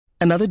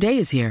Another day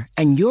is here,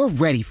 and you're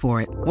ready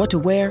for it. What to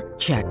wear?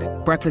 Check.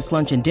 Breakfast,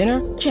 lunch, and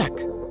dinner? Check.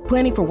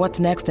 Planning for what's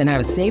next and how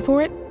to save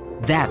for it?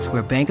 That's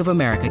where Bank of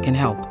America can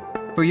help.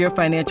 For your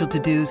financial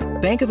to-dos,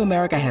 Bank of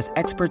America has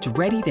experts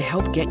ready to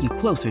help get you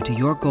closer to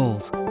your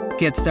goals.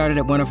 Get started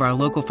at one of our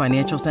local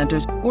financial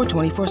centers or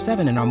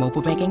 24/7 in our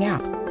mobile banking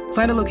app.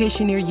 Find a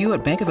location near you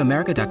at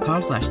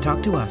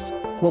bankofamerica.com/talktous.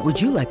 What would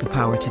you like the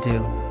power to do?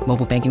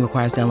 Mobile banking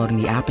requires downloading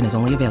the app and is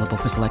only available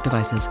for select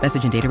devices.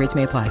 Message and data rates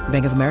may apply.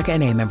 Bank of America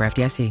N.A., member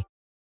FDIC.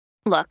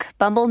 Look,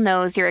 Bumble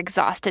knows you're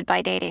exhausted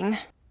by dating.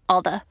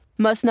 All the,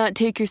 must not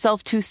take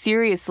yourself too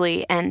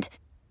seriously, and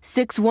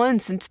 6'1"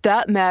 since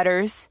that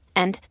matters,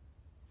 and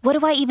what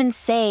do I even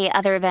say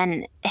other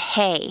than,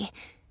 hey?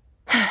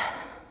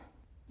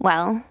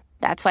 Well,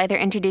 that's why they're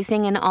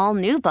introducing an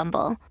all-new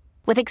Bumble,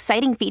 with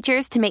exciting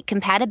features to make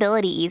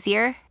compatibility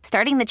easier,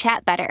 starting the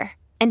chat better,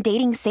 and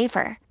dating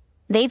safer.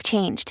 They've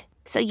changed,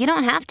 so you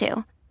don't have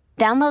to.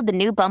 Download the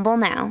new Bumble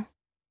now.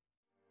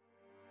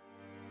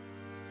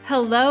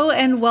 Hello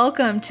and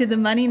welcome to the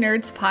Money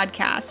Nerds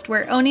podcast,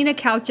 where owning a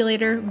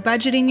calculator,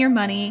 budgeting your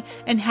money,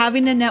 and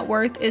having a net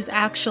worth is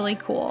actually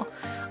cool.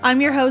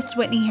 I'm your host,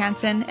 Whitney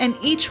Hansen, and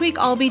each week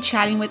I'll be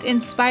chatting with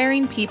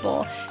inspiring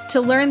people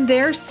to learn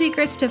their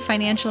secrets to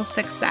financial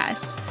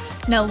success.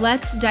 Now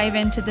let's dive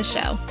into the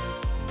show.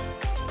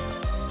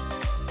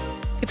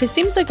 If it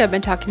seems like I've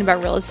been talking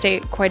about real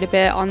estate quite a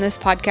bit on this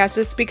podcast,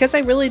 it's because I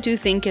really do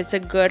think it's a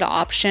good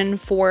option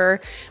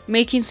for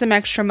making some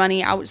extra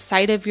money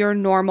outside of your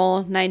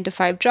normal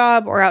 9-to-5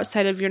 job or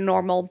outside of your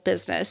normal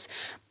business.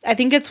 I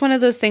think it's one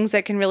of those things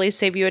that can really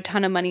save you a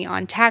ton of money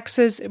on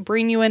taxes,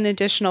 bring you in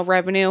additional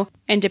revenue,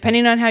 and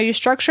depending on how you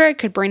structure it,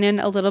 could bring in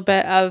a little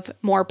bit of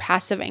more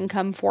passive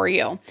income for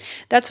you.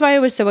 That's why I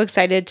was so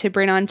excited to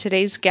bring on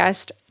today's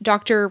guest,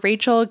 Dr.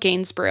 Rachel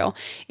Gainsbrugh.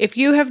 If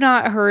you have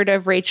not heard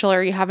of Rachel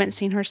or you haven't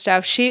seen her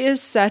stuff, she is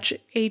such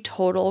a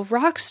total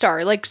rock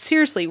star. Like,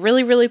 seriously,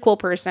 really, really cool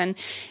person.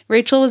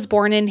 Rachel was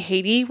born in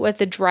Haiti with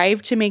the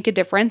drive to make a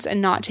difference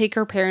and not take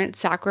her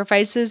parents'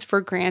 sacrifices for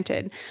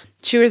granted.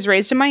 She was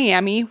raised in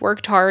Miami,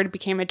 worked hard,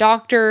 became a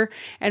doctor,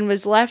 and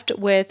was left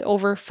with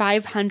over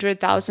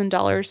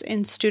 $500,000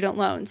 in student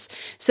loans.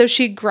 So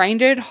she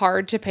grinded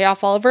hard to pay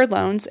off all of her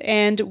loans,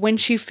 and when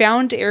she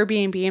found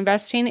Airbnb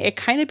investing, it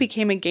kind of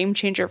became a game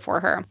changer for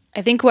her.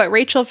 I think what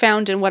Rachel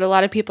found and what a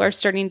lot of people are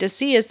starting to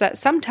see is that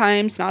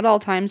sometimes, not all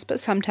times,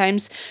 but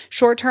sometimes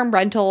short-term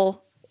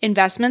rental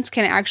investments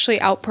can actually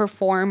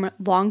outperform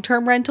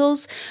long-term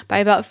rentals by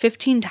about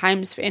 15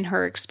 times in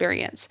her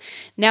experience.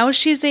 Now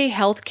she's a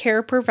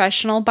healthcare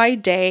professional by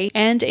day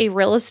and a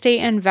real estate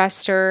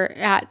investor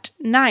at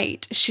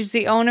night. She's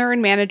the owner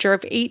and manager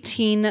of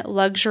 18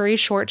 luxury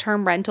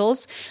short-term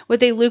rentals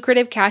with a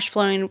lucrative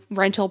cash-flowing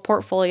rental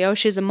portfolio.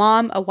 She's a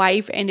mom, a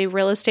wife, and a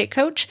real estate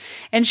coach.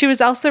 And she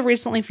was also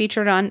recently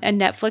featured on a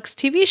Netflix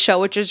TV show,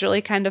 which is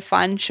really kind of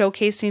fun,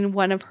 showcasing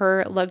one of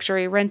her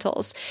luxury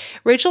rentals.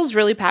 Rachel's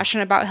really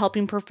passionate about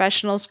helping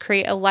professionals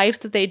create a life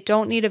that they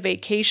don't need a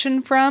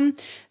vacation from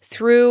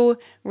through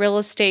real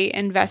estate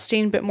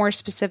investing, but more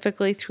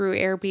specifically through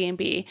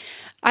Airbnb.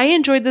 I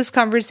enjoyed this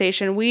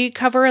conversation. We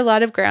cover a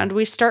lot of ground.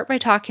 We start by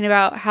talking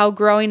about how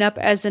growing up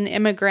as an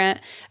immigrant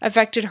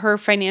affected her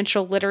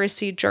financial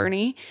literacy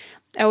journey.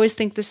 I always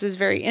think this is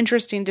very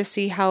interesting to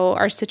see how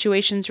our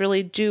situations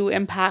really do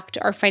impact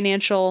our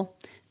financial,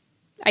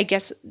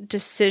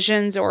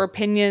 decisions or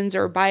opinions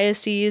or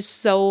biases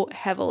so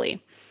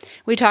heavily.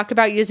 We talk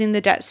about using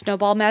the debt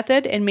snowball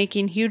method and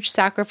making huge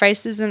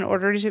sacrifices in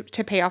order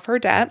to pay off her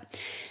debt.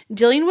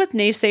 Dealing with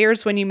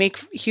naysayers when you make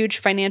huge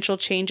financial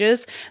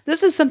changes.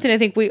 This is something I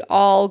think we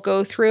all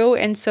go through,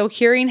 and so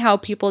hearing how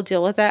people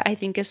deal with that I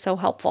think is so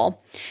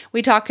helpful.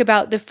 We talk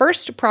about the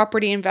first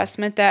property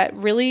investment that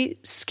really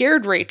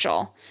scared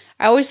Rachel.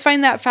 I always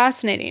find that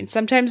fascinating.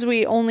 Sometimes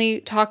we only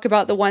talk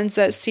about the ones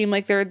that seem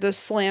like they're the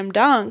slam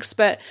dunks,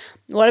 but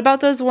what about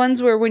those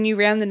ones where when you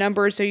ran the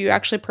numbers or you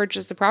actually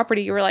purchased the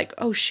property, you were like,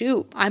 oh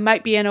shoot, I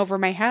might be in over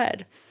my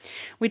head.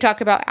 We talk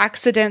about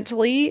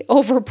accidentally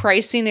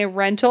overpricing a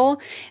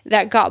rental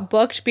that got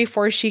booked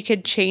before she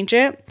could change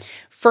it.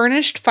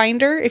 Furnished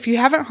Finder, if you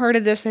haven't heard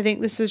of this, I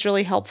think this is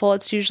really helpful.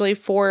 It's usually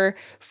for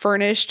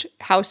furnished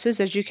houses,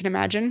 as you can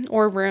imagine,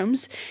 or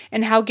rooms,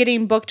 and how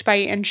getting booked by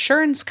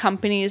insurance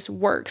companies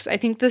works. I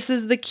think this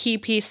is the key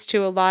piece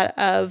to a lot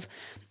of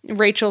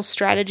Rachel's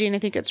strategy, and I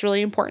think it's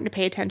really important to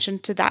pay attention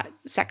to that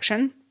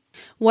section.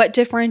 What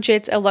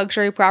differentiates a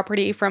luxury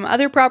property from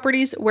other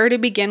properties, where to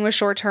begin with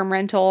short-term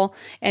rental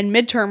and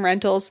mid-term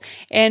rentals,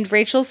 and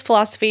Rachel's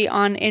philosophy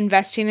on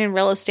investing in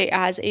real estate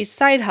as a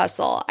side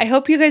hustle. I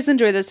hope you guys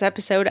enjoy this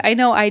episode. I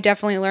know I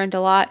definitely learned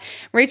a lot.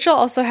 Rachel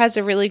also has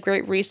a really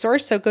great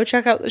resource, so go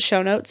check out the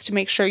show notes to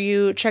make sure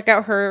you check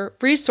out her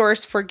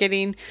resource for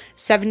getting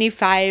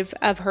 75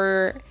 of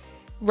her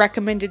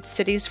recommended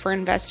cities for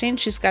investing.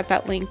 She's got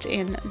that linked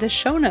in the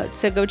show notes,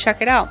 so go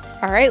check it out.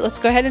 All right, let's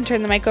go ahead and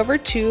turn the mic over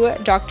to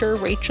Dr.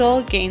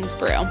 Rachel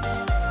Gainsbrugh.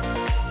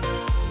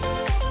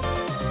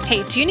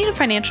 Hey, do you need a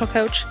financial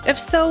coach? If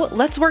so,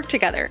 let's work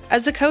together.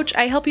 As a coach,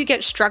 I help you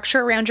get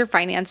structure around your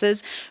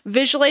finances,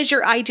 visualize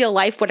your ideal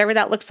life, whatever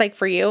that looks like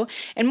for you,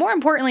 and more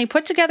importantly,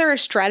 put together a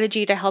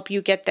strategy to help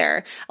you get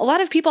there. A lot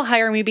of people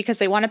hire me because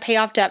they want to pay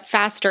off debt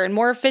faster and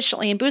more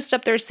efficiently and boost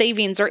up their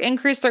savings or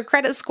increase their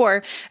credit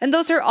score, and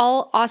those are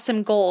all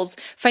awesome goals.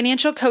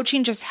 Financial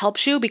coaching just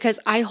helps you because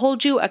I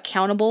hold you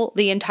accountable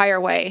the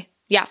entire way.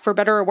 Yeah, for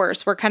better or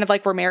worse, we're kind of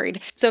like we're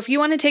married. So if you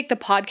want to take the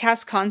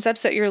podcast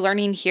concepts that you're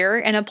learning here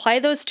and apply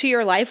those to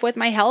your life with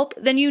my help,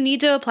 then you need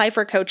to apply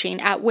for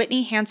coaching at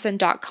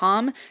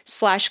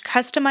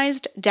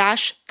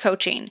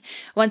whitneyhansen.com/customized-coaching.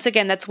 Once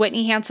again, that's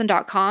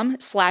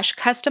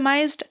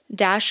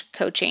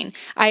whitneyhansen.com/customized-coaching.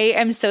 I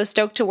am so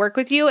stoked to work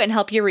with you and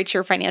help you reach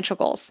your financial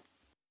goals.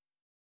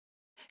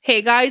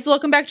 Hey guys,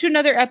 welcome back to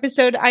another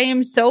episode. I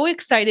am so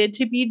excited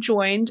to be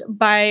joined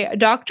by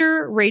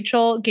Dr.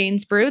 Rachel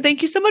Gainsbrugh.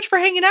 Thank you so much for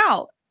hanging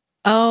out.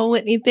 Oh,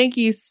 Whitney, thank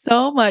you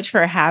so much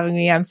for having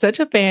me. I'm such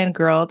a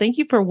fangirl. Thank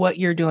you for what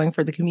you're doing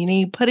for the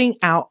community, putting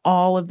out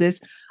all of this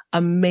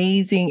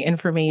amazing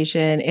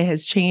information. It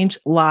has changed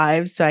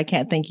lives, so I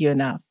can't thank you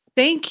enough.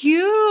 Thank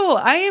you.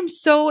 I am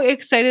so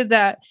excited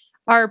that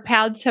our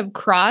paths have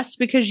crossed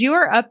because you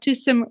are up to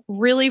some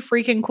really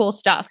freaking cool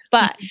stuff.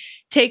 But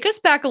take us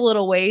back a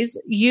little ways.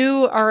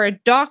 You are a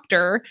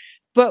doctor,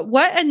 but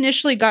what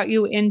initially got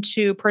you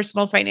into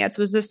personal finance?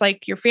 Was this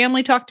like your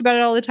family talked about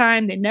it all the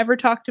time? They never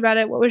talked about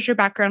it. What was your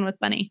background with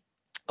money?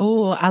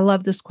 Oh, I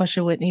love this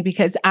question, Whitney,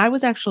 because I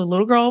was actually a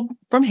little girl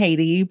from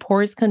Haiti,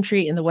 poorest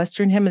country in the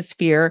Western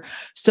Hemisphere.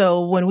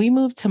 So when we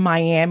moved to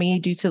Miami,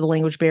 due to the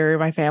language barrier,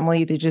 my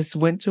family, they just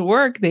went to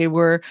work. They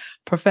were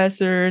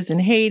professors in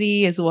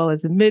Haiti, as well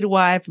as a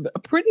midwife,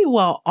 pretty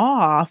well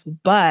off.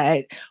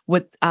 But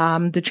with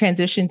the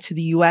transition to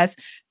the U.S.,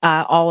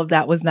 all of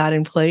that was not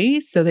in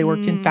place. So they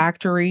worked in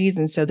factories.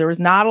 And so there was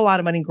not a lot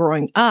of money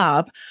growing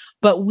up.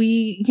 But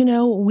we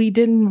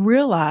didn't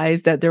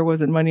realize that there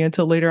wasn't money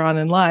until later on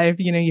in life.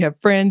 You have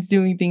friends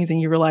doing things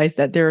and you realize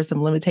that there are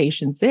some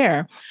limitations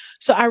there.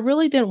 So I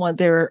really didn't want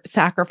their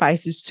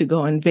sacrifices to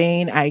go in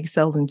vain. I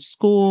excelled in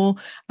school.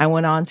 I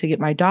went on to get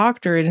my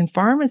doctorate in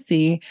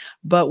pharmacy.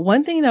 But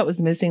one thing that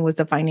was missing was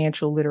the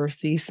financial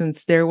literacy.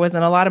 Since there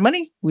wasn't a lot of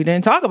money, we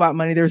didn't talk about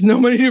money. There was no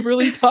money to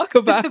really talk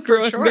about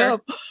growing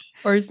up.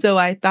 Or so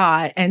I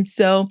thought. And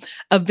so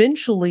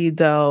eventually,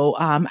 though,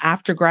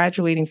 after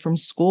graduating from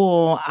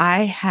school,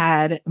 my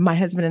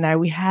husband and I,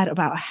 we had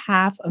about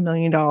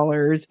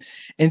 $500,000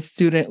 in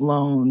student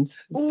loans.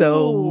 Ooh.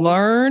 So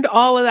learned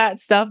all of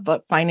that stuff,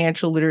 but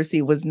financial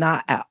literacy was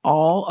not at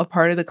all a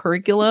part of the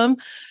curriculum.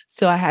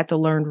 So I had to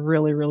learn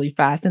really, really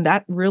fast. And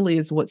that really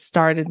is what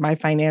started my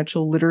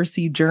financial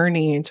literacy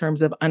journey in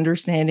terms of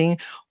understanding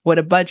what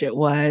a budget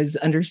was,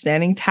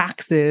 understanding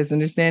taxes,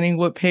 understanding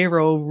what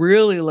payroll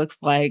really looks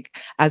like,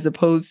 as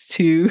opposed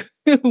to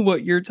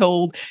what you're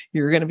told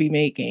you're going to be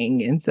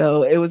making. And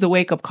so it was a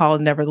wake-up call,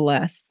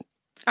 nevertheless.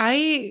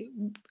 I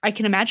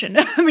can imagine.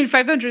 I mean,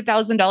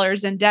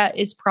 $500,000 in debt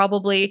is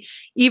probably,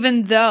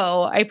 even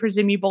though I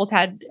presume you both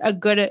had a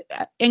good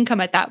income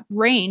at that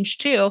range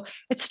too,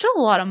 it's still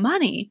a lot of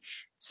money.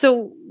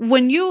 So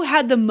when you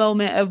had the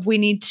moment of we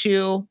need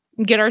to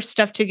get our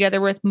stuff together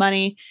with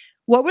money,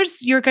 what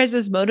was your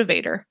guys'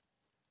 motivator?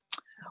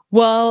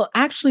 Well,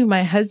 actually,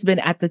 my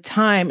husband at the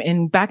time,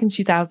 and back in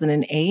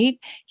 2008,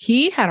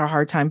 he had a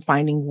hard time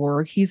finding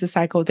work. He's a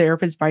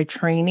psychotherapist by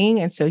training.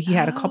 And so he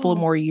had a couple of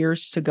more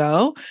years to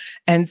go.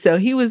 And so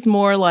he was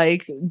more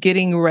like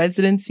getting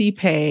residency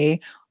pay.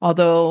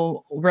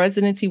 Although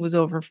residency was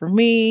over for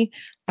me,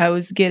 I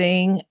was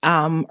getting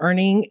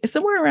earning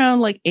somewhere around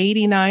like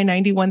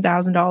 $89,000,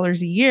 $91,000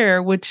 a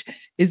year, which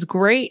is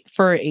great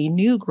for a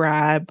new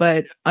grad,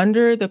 but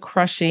under the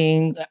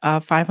crushing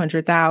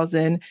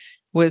 $500,000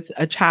 with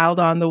a child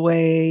on the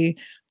way,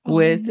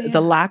 with the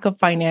lack of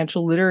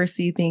financial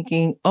literacy,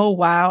 thinking, oh,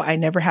 wow, I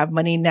never have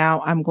money. Now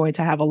I'm going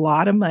to have a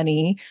lot of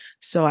money.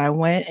 So I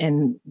went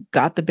and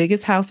got the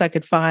biggest house I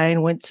could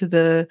find, went to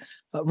the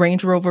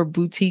Range Rover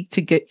boutique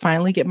to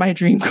finally get my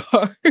dream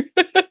car.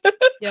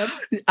 Yep.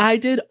 I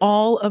did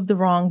all of the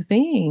wrong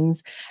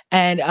things.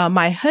 And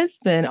my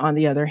husband, on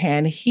the other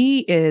hand,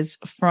 he is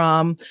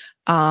from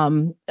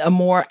a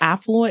more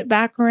affluent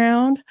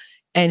background,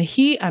 and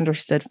he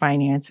understood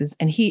finances,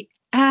 and he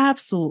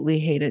absolutely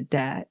hated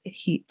debt.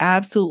 He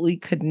absolutely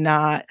could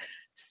not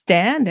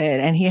stand it.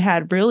 And he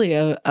had really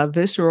a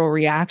visceral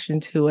reaction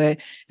to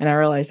it. And I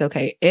realized,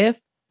 okay, if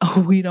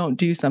we don't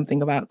do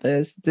something about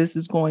this, this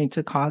is going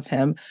to cause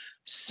him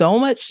so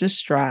much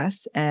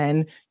distress.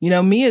 And,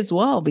 me as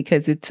well,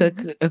 because it took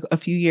a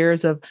few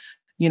years of,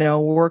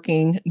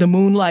 working the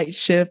moonlight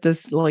shift,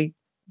 this like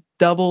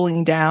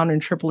doubling down and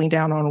tripling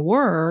down on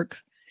work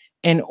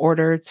in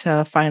order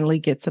to finally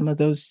get some of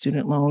those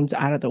student loans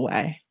out of the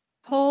way.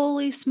 Holy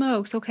Holy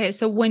smokes. Okay.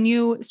 So when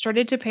you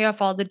started to pay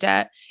off all the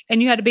debt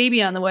and you had a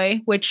baby on the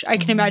way, which I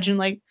can imagine,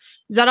 like,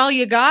 is that all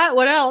you got?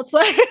 What else?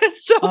 Like,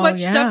 it's so Oh, much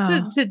stuff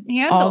yeah.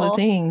 to All the handle.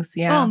 things. Oh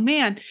Yeah.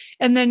 man.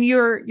 And then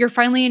you're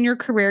finally in your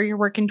career, you're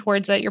working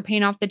towards it, you're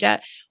paying off the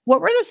debt.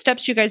 What were the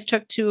steps you guys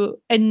took to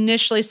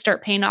initially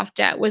start paying off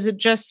debt? Was it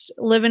just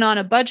living on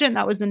a budget and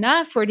that was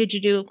enough? Or did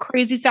you do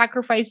crazy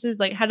sacrifices?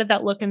 Like, how did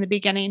that look in the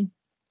beginning?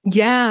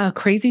 Yeah,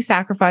 crazy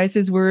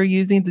sacrifices. We're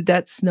using the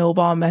debt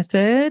snowball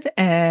method.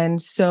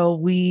 And so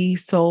we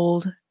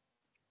sold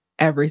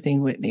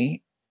everything,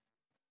 Whitney.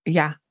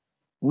 Yeah,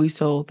 we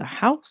sold the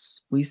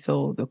house, we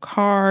sold the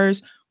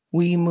cars.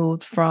 We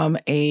moved from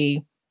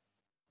a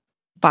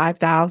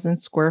 5,000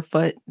 square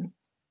foot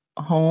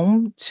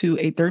home to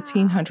a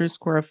 1,300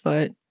 square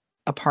foot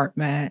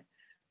apartment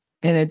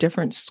in a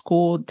different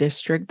school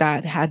district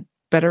that had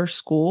better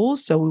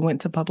schools. So we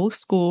went to public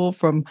school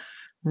from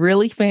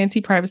really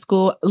fancy private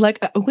school. Like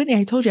Whitney,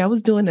 I told you I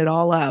was doing it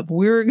all up.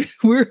 We're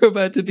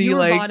about to be You were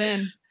like, bought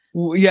in.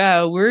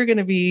 yeah, we're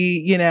gonna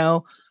be,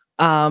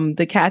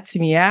 the cat's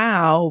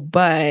meow,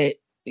 but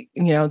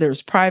there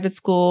was private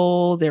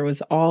school, there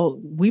was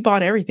we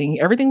bought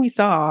everything we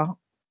saw.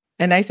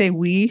 And I say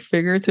we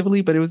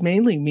figuratively, but it was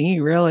mainly me,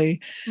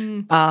 really.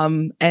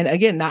 And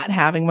again, not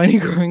having money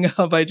growing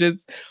up, I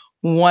just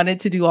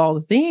wanted to do all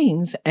the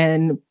things.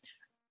 And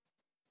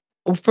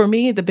for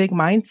me, the big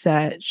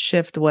mindset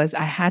shift was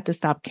I had to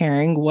stop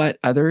caring what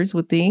others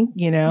would think,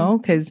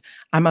 because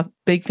I'm a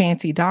big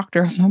fancy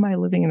doctor. How am I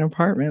living in an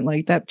apartment?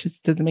 Like that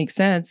just doesn't make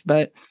sense.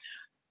 But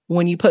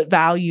when you put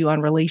value on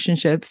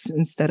relationships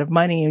instead of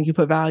money, and you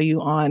put value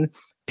on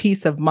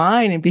peace of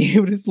mind and being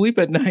able to sleep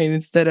at night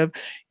instead of,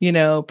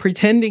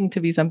 pretending to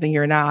be something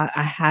you're not,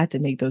 I had to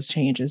make those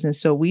changes. And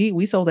so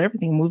we sold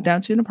everything, moved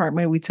down to an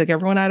apartment. We took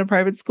everyone out of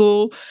private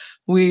school.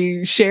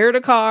 We shared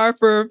a car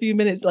for a few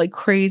minutes, like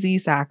crazy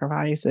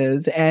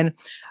sacrifices. And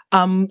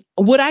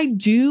would I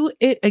do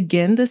it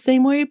again the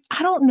same way?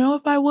 I don't know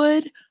if I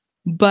would.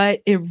 But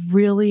it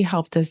really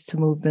helped us to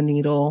move the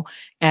needle.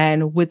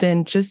 And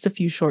within just a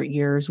few short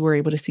years, we're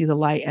able to see the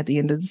light at the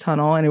end of the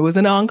tunnel. And it was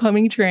an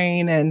oncoming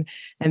train, and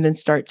then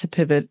start to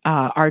pivot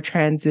our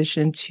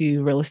transition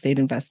to real estate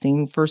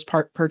investing. First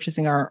part,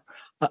 purchasing our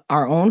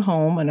own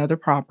home, another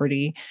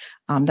property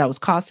that was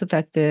cost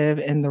effective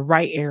in the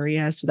right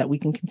area so that we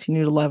can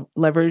continue to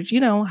leverage,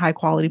 high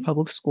quality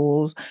public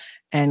schools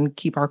and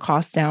keep our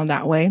costs down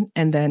that way.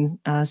 And then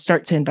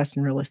start to invest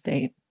in real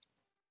estate.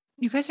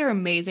 You guys are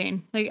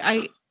amazing. Like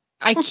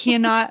I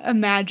cannot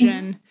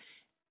imagine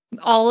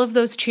all of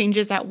those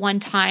changes at one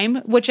time,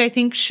 which I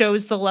think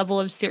shows the level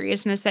of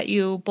seriousness that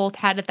you both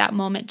had at that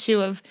moment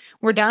too, of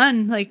we're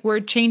done, like we're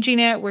changing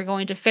it. We're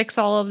going to fix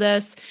all of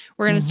this.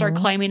 We're going to start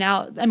climbing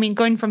out. I mean,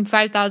 going from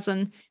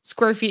 5,000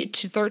 square feet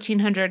to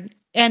 1,300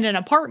 and an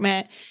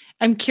apartment.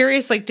 I'm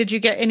curious, like, did you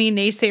get any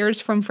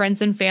naysayers from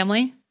friends and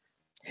family?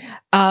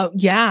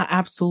 Yeah,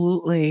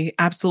 absolutely.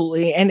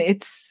 Absolutely. And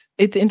it's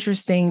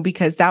interesting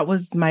because that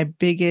was my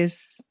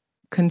biggest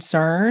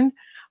concern,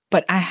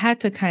 but I had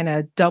to kind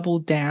of double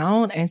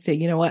down and say,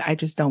 you know what, I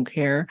just don't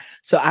care.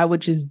 So I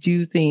would just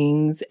do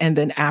things. And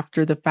then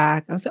after the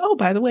fact, I would say, oh,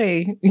 by the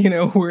way,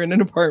 we're in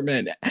an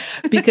apartment,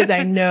 because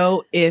I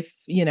know if,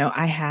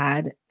 I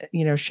had,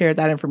 shared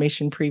that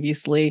information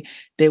previously,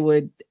 they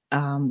would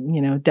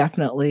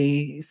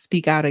definitely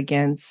speak out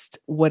against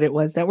what it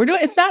was that we're doing.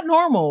 It's not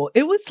normal.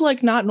 It was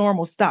like not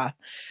normal stuff.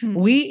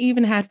 We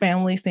even had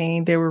family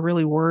saying they were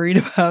really worried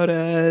about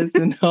us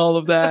and all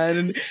of that.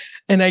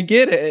 And I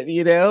get it,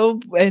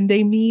 and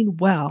they mean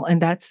well.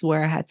 And that's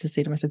where I had to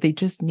say to myself, they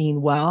just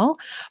mean well.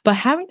 But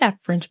having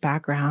that French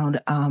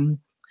background,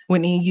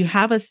 Whitney, you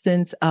have a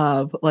sense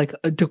of like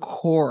a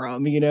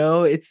decorum,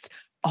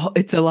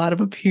 it's a lot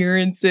of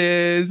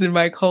appearances in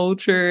my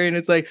culture. And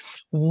it's like,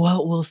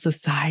 what will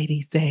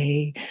society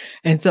say?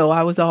 And so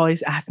I was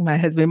always asking my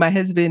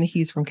husband,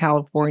 he's from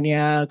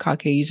California,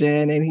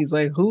 Caucasian. And he's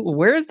like,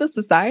 where's the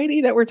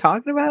society that we're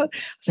talking about? I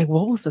was like,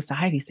 what will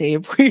society say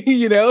if we,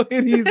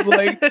 and he's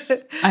like,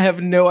 I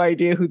have no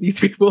idea who these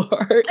people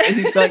are. And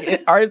he's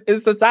like,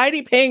 is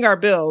society paying our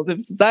bills?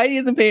 If society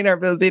isn't paying our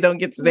bills, they don't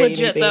get to say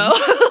Legit, anything. Though.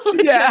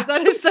 Legit, yeah,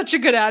 that is such a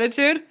good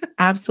attitude.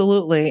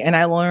 Absolutely. And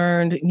I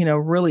learned,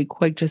 really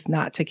quick just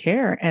not to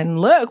care. And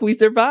look, we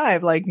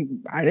survived. Like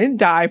I didn't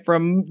die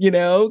from,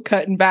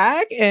 cutting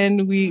back,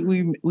 and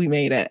we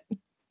made it.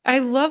 I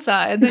love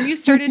that. And then you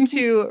started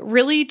to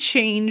really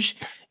change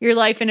your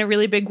life in a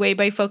really big way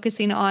by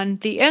focusing on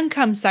the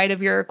income side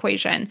of your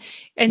equation.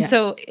 And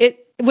so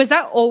was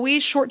that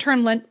always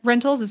short-term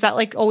rentals? Is that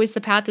like always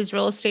the path, is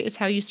real estate is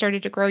how you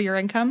started to grow your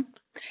income?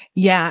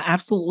 Yeah,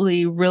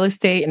 absolutely. Real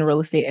estate and real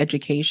estate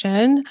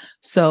education.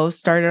 So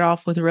started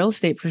off with real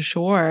estate for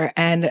sure.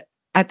 And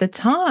at the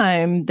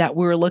time that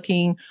we were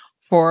looking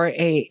for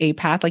a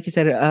path, like you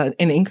said, an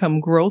income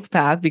growth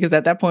path, because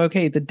at that point,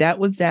 okay, the debt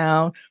was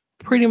down,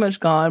 pretty much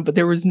gone, but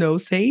there was no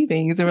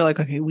savings. And we're like,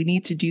 okay, we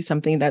need to do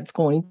something that's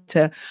going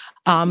to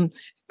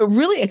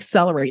really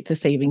accelerate the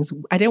savings.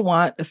 I didn't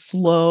want a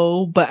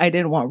slow, but I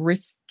didn't want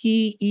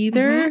risky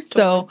either.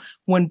 So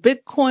when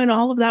Bitcoin,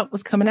 all of that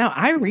was coming out,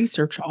 I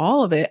researched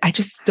all of it. I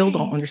just still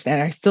don't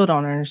understand. I still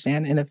don't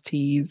understand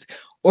NFTs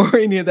or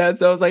any of that.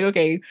 So I was like,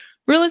 okay,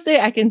 real estate,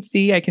 I can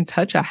see, I can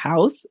touch a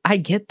house. I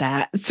get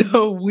that.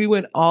 So we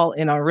went all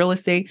in on real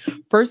estate.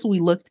 First, we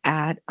looked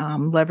at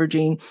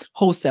leveraging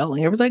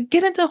wholesaling. It was like,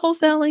 get into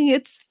wholesaling.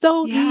 It's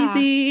so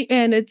easy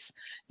and it's,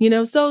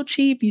 so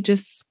cheap. You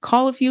just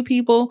call a few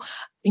people.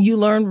 You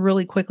learn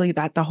really quickly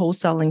that the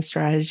wholesaling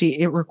strategy,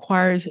 it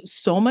requires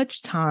so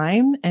much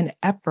time and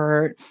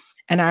effort.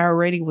 And I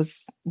already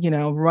was,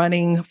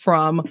 running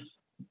from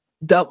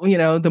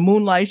the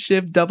moonlight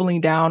shift,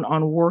 doubling down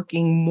on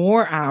working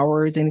more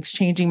hours and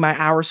exchanging my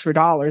hours for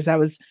dollars. I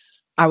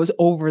was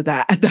over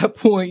that at that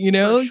point,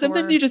 Sure.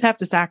 Sometimes you just have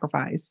to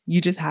sacrifice.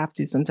 You just have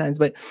to sometimes,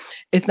 but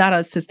it's not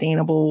a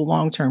sustainable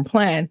long-term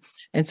plan.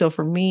 And so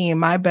for me,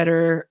 my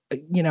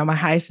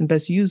highest and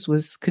best use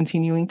was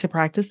continuing to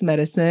practice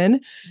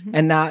medicine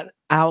and not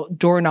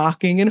outdoor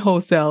knocking and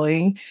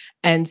wholesaling.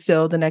 And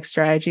so the next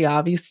strategy,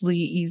 obviously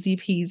easy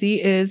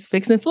peasy, is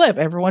fix and flip.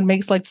 Everyone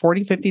makes like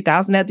 40,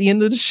 50,000 at the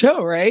end of the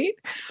show, right?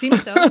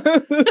 Seems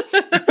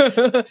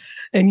so.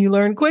 And you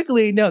learn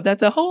quickly, no,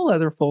 that's a whole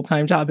other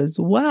full-time job as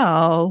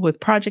well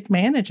with project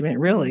management,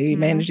 really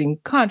managing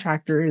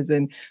contractors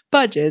and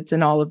budgets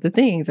and all of the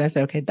things. I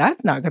said, okay,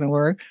 that's not going to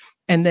work.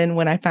 And then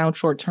when I found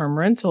short-term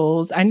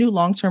rentals, I knew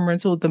long-term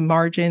rental, the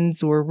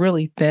margins were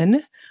really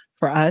thin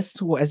for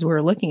us as we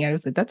were looking at it. I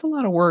was like, that's a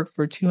lot of work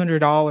for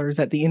 $200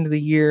 at the end of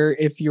the year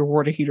if your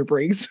water heater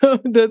breaks. So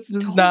that's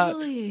just not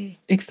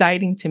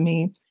exciting to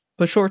me.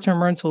 But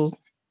short-term rentals,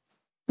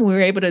 we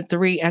were able to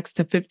 3x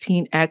to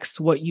 15x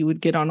what you would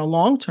get on a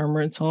long-term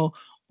rental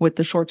with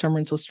the short-term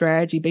rental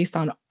strategy based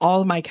on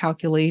all of my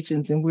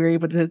calculations. And we were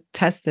able to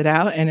test it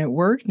out and it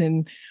worked.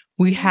 And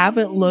we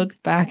haven't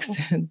looked back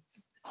since.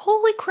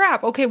 Holy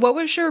crap. Okay. What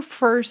was your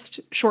first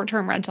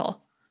short-term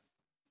rental?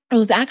 It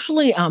was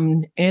actually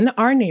in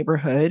our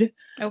neighborhood,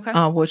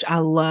 okay, which I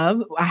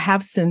love. I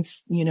have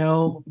since,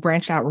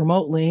 branched out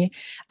remotely.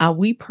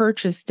 We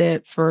purchased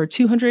it for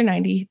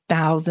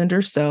 $290,000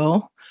 or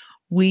so.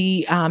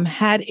 We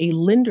had a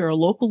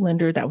local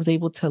lender that was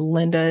able to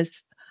lend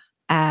us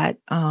at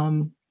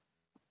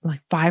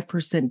like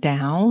 5%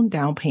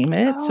 down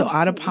payment. Oh, so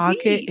out of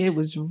pocket, it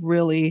was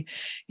really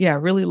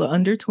low,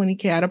 under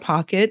 $20K out of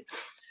pocket.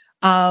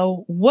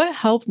 What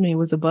helped me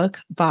was a book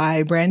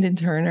by Brandon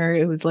Turner.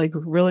 It was like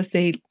real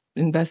estate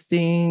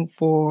investing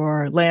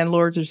for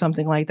landlords or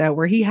something like that,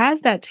 where he has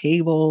that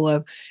table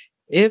of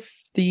if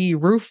the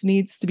roof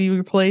needs to be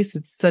replaced,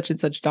 it's such and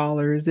such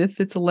dollars. If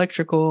it's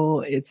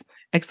electrical, it's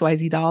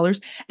XYZ dollars.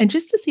 And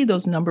just to see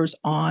those numbers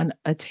on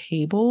a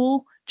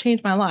table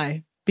changed my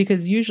life,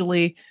 because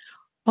usually,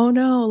 oh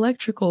no,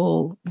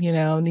 electrical,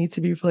 needs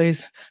to be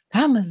replaced.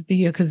 That must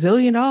be a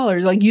gazillion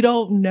dollars. Like, you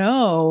don't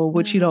know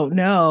what you don't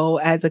know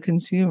as a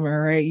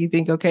consumer, right? You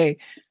think, okay,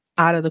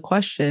 out of the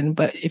question.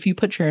 But if you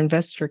put your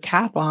investor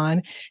cap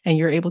on and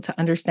you're able to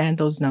understand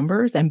those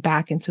numbers and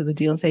back into the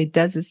deal and say,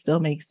 does it still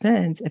make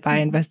sense? If I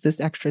invest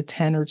this extra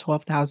 $10,000 or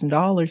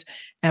 $12,000,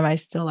 am I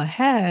still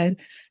ahead?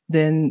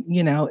 Then,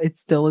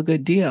 it's still a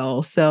good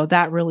deal. So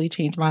that really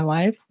changed my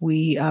life.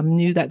 We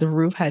knew that the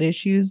roof had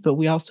issues, but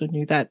we also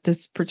knew that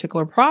this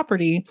particular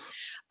property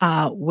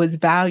was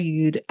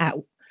valued at,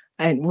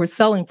 and we're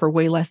selling for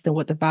way less than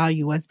what the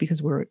value was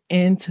because we're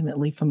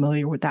intimately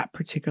familiar with that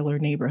particular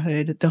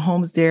neighborhood. The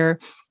homes there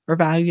are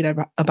valued at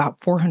about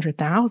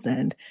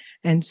 $400,000.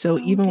 And so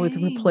even with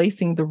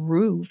replacing the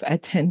roof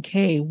at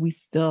 $10K, we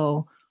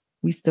still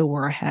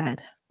were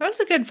ahead. That was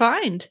a good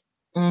find.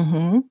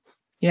 Mm-hmm.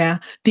 Yeah.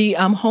 The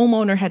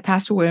homeowner had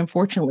passed away,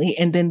 unfortunately,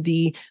 and then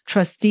the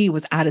trustee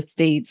was out of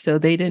state. So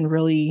they didn't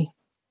really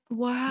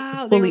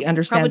fully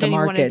understand the market. They didn't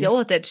want to deal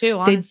with it too,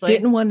 honestly. They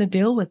didn't want to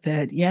deal with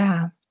it.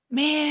 Yeah.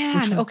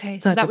 Man. Okay.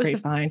 So that was the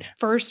find.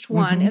 First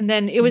one. And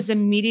then it was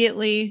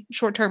immediately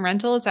short-term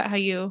rental. Is that how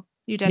you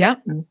did it?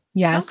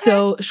 Yeah. Okay.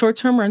 So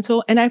short-term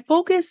rental. And I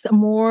focus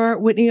more,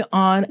 Whitney,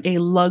 on a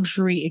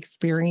luxury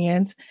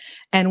experience.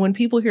 And when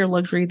people hear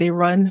luxury, they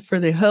run for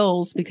the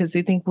hills because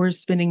they think we're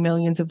spending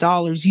millions of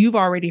dollars. You've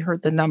already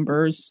heard the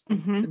numbers,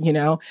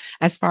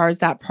 as far as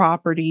that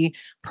property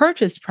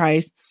purchase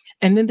price.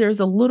 And then there's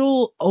a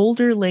little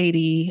older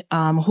lady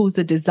who's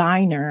a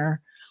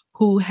designer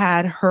who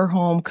had her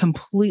home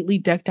completely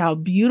decked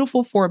out,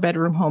 beautiful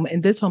 4-bedroom home.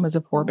 And this home is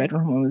a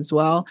 4-bedroom home as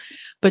well.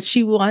 But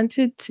she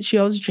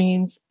always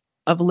dreamed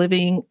of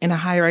living in a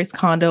high-rise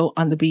condo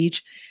on the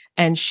beach.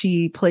 And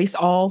she placed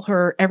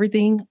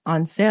everything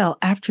on sale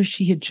after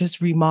she had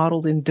just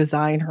remodeled and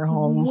designed her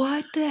home.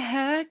 What the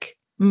heck?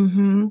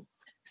 Mm-hmm.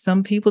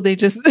 Some people, they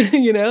just,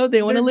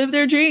 they want to live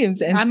their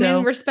dreams. And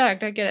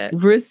respect. I get it.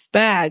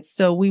 Respect.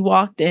 So we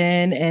walked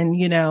in and,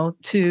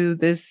 to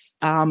this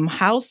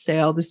house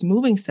sale, this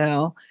moving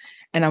sale.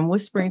 And I'm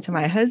whispering to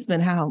my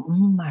husband how,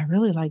 I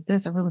really like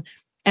this.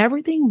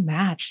 Everything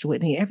matched,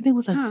 Whitney. Everything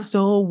was like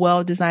so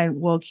well designed,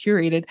 well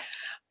curated.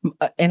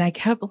 And I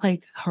kept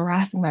like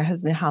harassing my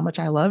husband how much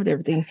I loved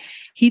everything.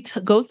 He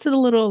goes to the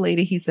little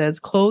lady. He says,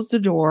 close the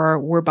door.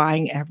 We're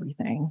buying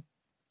everything.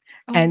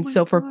 Oh And my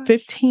so for gosh.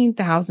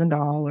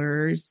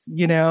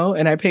 $15,000,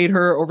 and I paid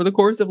her over the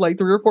course of like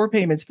 3 or 4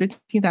 payments,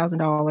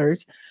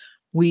 $15,000,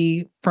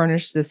 we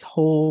furnished this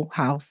whole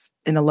house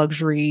in a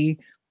luxury,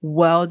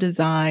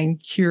 well-designed,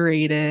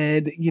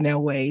 curated,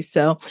 way.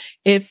 So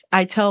if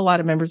I tell a lot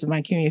of members of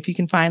my community, if you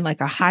can find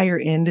like a higher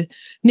end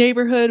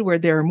neighborhood where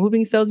there are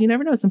moving sales, you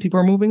never know. Some people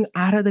are moving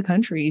out of the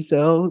country,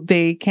 so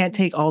they can't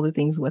take all the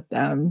things with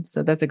them.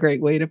 So that's a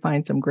great way to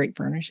find some great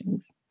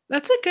furnishings.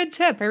 That's a good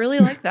tip. I really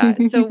like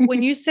that. So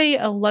when you say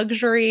a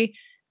luxury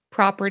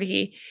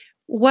property,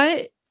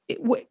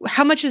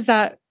 how much is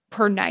that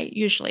per night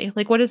usually?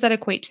 Like, what does that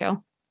equate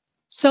to?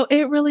 So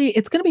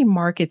it's going to be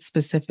market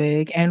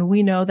specific. And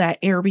we know that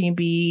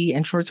Airbnb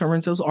and short-term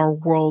rentals are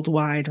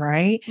worldwide,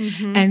 right?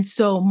 Mm-hmm. And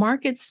so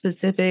market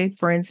specific,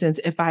 for instance,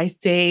 if I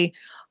say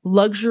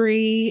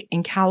luxury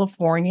in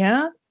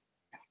California,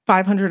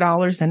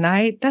 $500 a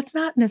night, that's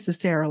not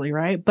necessarily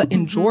right. But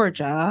in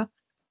Georgia,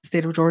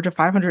 state of Georgia,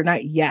 500 a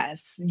night,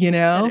 yes,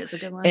 That is a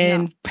good one.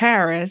 in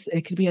Paris,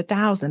 it could be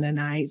 1,000 a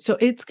night. So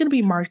it's going to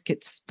be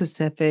market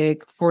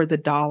specific for the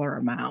dollar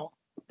amount.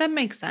 That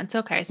makes sense.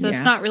 Okay. So it's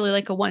Yeah. not really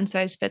like a one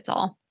size fits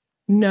all.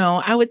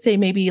 No, I would say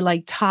maybe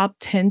like top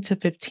 10 to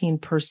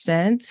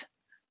 15%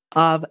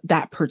 of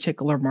that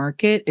particular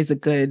market is a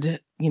good,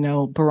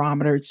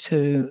 barometer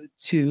to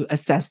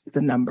assess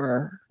the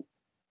number.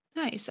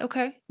 Nice.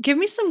 Okay. Give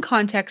me some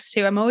context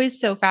too. I'm always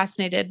so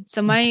fascinated.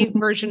 So my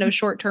version of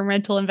short-term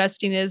rental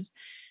investing is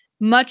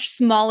much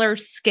smaller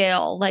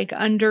scale, like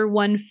under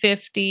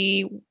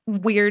 150,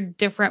 weird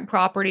different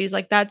properties.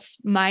 Like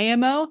that's my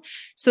MO.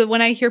 So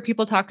when I hear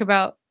people talk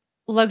about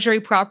luxury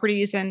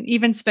properties and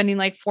even spending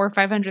like $400,000 or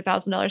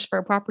 $500,000 for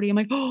a property, I'm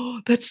like,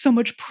 oh, that's so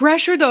much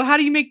pressure though. How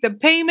do you make the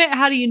payment?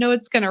 How do you know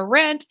it's going to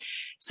rent?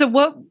 So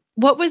what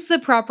was the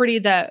property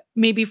that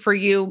maybe for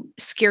you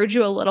scared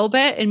you a little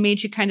bit and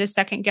made you kind of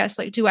second guess,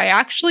 like, do I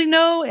actually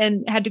know?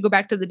 And had to go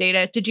back to the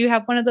data. Did you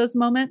have one of those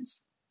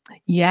moments?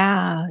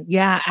 Yeah.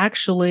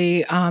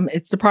 Actually,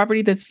 it's the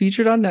property that's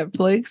featured on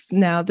Netflix.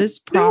 Now, this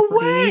property, No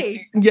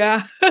way.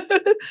 yeah.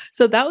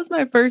 So that was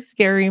my first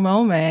scary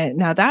moment.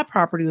 Now, that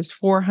property was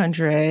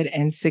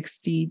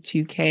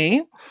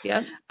 $462K.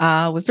 Yep.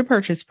 Was the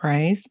purchase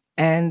price.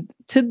 And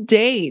to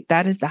date,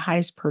 that is the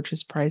highest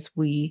purchase price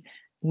we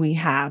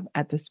have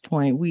at this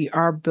point. We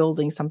are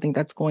building something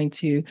that's going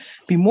to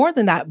be more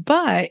than that.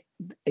 But,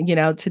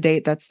 to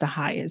date, that's the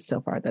highest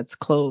so far. That's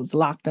closed,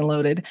 locked and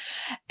loaded.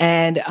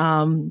 And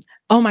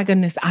oh my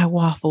goodness, I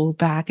waffled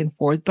back and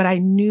forth, but I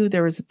knew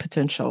there was a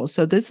potential.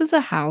 So this is a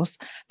house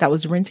that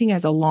was renting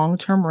as a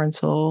long-term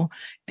rental.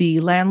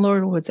 The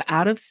landlord was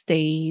out of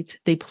state.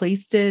 They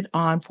placed it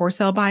on for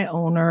sale by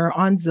owner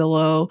on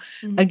Zillow.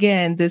 Mm-hmm.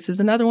 Again, this is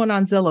another one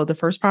on Zillow. The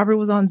first property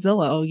was on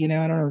Zillow.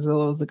 I don't know if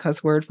Zillow is a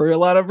cuss word for a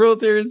lot of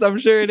realtors. I'm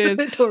sure it is.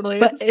 It totally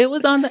but is. It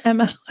was on the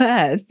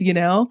MLS,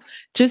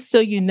 just so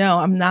you know,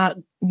 I'm not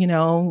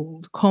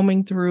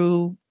combing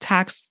through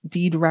tax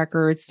deed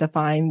records to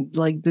find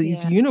like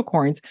these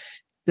unicorns.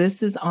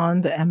 This is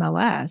on the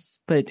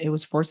MLS, but it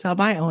was for sale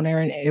by owner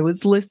and it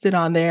was listed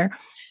on there.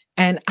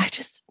 And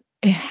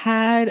it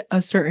had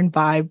a certain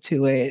vibe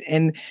to it.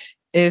 And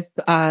if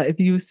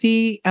you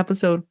see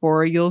episode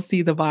 4, you'll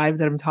see the vibe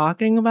that I'm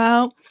talking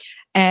about.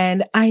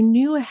 And I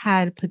knew it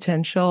had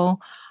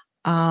potential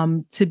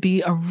to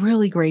be a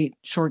really great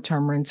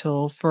short-term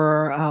rental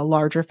for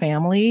larger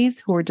families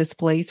who are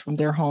displaced from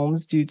their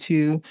homes due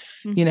to,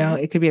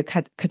 it could be a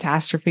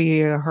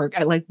catastrophe or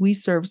hurricane. Like we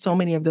serve so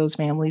many of those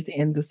families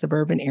in the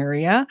suburban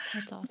area.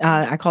 That's awesome.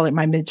 I call it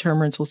my midterm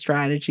rental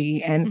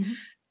strategy. And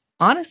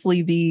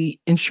honestly, the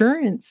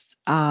insurance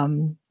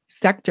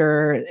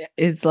sector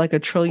is like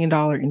 $1 trillion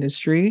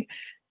industry.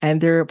 And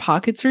their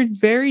pockets are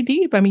very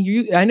deep. I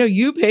mean, I know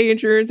you pay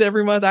insurance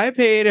every month. I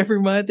pay it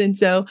every month. And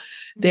so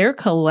they're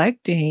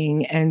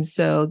collecting. And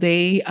so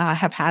they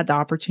have had the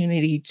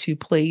opportunity to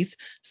place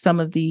some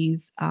of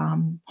these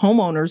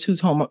homeowners whose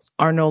homes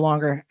are no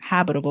longer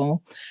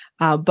habitable.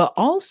 But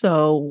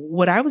also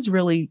what I was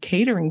really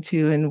catering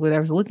to and what I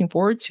was looking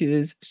forward to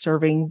is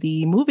serving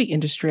the movie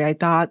industry. I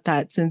thought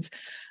that since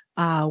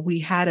we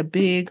had a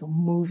big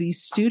movie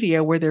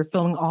studio where they're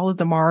filming all of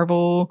the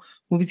Marvel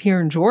movies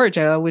here in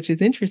Georgia, which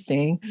is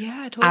interesting.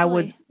 Yeah, totally. I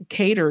would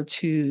cater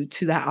to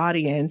that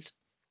audience.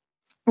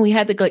 We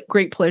had the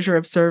great pleasure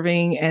of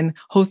serving and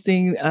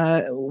hosting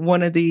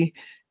one of the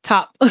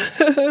top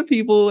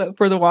people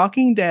for The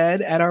Walking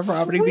Dead at our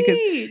property because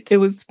it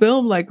was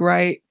filmed like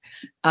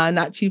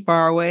not too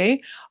far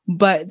away.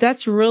 But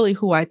that's really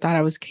who I thought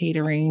I was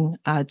catering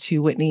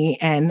to, Whitney.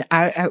 And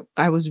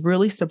I was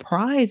really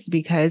surprised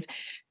because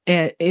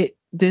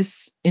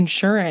this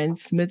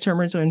insurance, midterm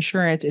rental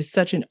insurance, is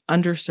such an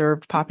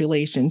underserved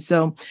population.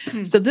 So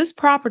this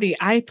property,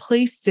 I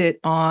placed it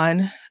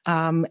on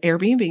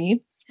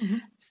Airbnb.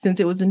 Since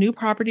it was a new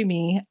property to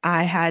me,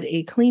 I had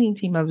a cleaning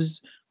team. I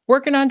was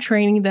working on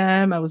training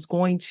them. I was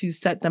going to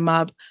set them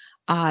up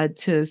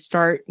to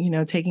start,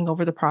 taking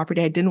over the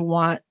property. I didn't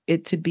want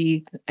it to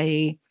be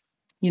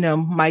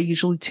my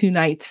usually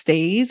 2-night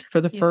stays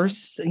for the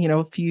first,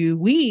 few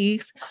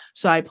weeks.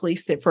 So I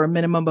placed it for a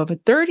minimum of a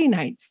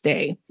 30-night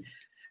stay.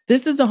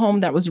 This is a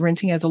home that was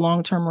renting as a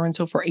long-term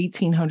rental for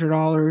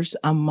 $1,800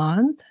 a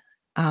month.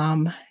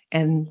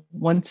 And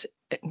once,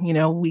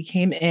 we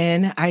came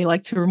in, I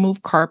like to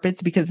remove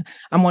carpets because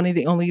I'm one of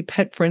the only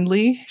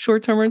pet-friendly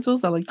short-term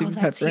rentals. I like to be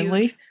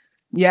pet-friendly. Huge.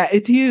 Yeah,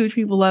 it's huge.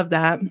 People love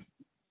that.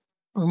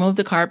 Remove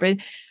the carpet.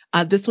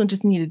 This one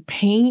just needed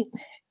paint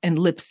and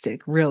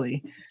lipstick,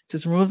 really.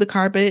 Just remove the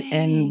carpet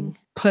and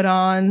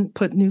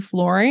put new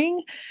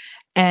flooring.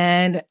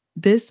 And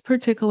this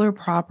particular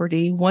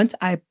property, once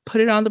I put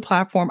it on the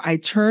platform, I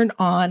turned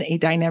on a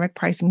dynamic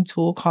pricing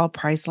tool called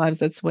Price Labs.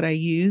 That's what I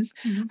use.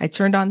 Mm-hmm. I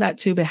turned on that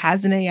tube. It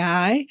has an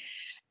AI.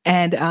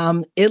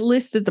 And it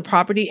listed the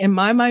property. In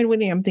my mind,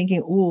 Whitney, I'm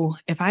thinking, ooh,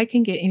 if I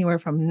can get anywhere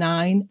from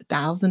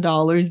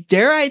 $9,000,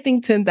 dare I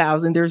think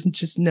 $10,000, there's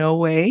just no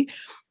way.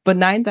 But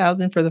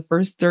 $9,000 for the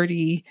first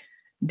 30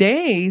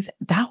 days,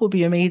 that would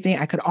be amazing.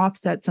 I could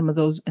offset some of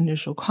those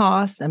initial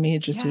costs. I mean,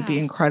 it just would be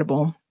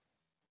incredible.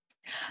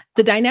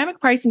 The dynamic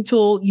pricing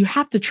tool, you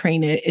have to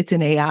train it. It's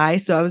an AI.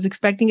 So I was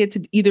expecting it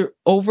to either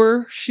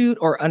overshoot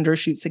or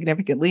undershoot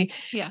significantly.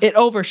 Yeah. It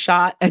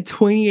overshot at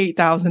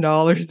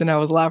 $28,000. And I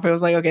was laughing. I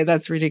was like, okay,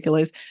 that's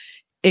ridiculous.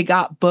 It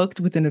got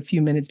booked within a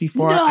few minutes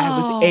before I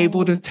was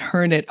able to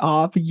turn it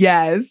off.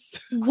 Yes.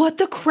 What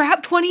the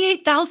crap?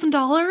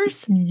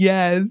 $28,000?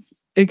 Yes.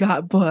 It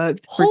got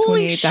booked for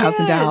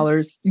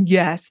 $28,000.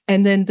 Yes.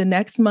 And then the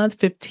next month,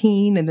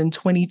 15 and then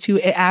 22,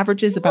 it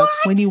averages about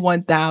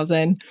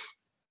 21,000.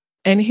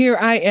 And here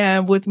I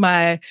am with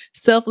my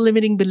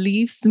self-limiting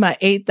beliefs, my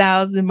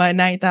 8,000, my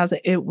 9,000.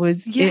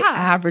 It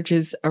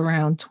averages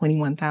around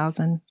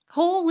 21,000.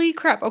 Holy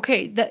crap.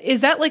 Okay.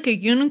 Is that like a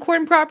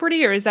unicorn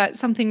property, or is that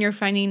something you're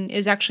finding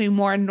is actually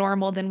more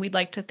normal than we'd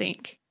like to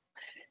think?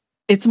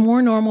 It's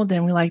more normal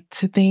than we like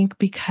to think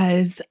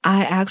because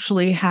I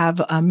actually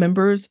have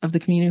members of the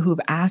community who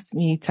have asked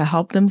me to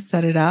help them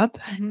set it up,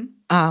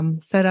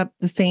 set up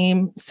the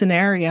same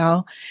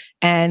scenario.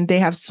 And they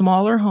have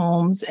smaller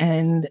homes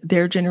and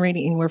they're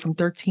generating anywhere from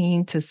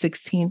 13 to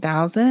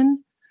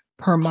 16,000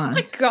 per month.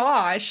 Oh my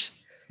gosh.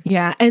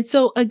 Yeah. And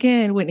so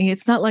again, Whitney,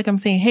 it's not like I'm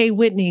saying, hey,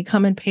 Whitney,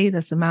 come and pay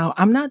this amount.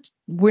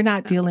 We're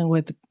not dealing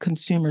with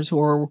consumers who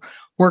are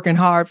working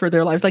hard for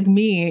their lives. Like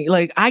me,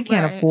 like I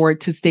can't afford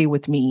to stay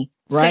with me.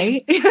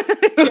 Right?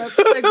 Yes,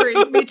 I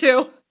agree. Me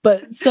too.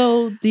 But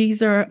so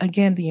these are,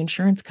 again, the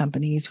insurance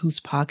companies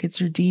whose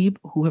pockets are deep,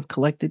 who have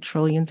collected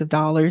trillions of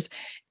dollars.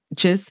 I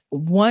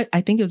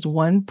think it was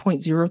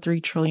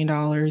 $1.03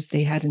 trillion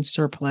they had in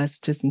surplus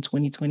just in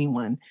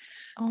 2021.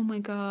 Oh my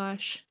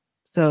gosh.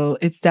 So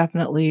it's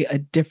definitely a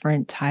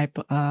different type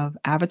of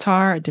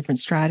avatar, a different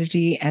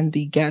strategy, and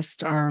the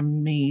guests are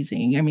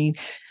amazing. I mean,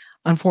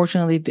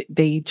 unfortunately,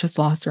 they just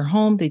lost their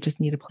home. They just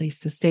need a place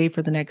to stay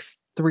for the next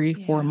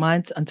 3-4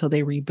 months until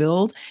they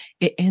rebuild.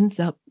 It ends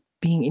up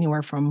being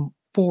anywhere from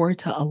 4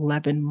 to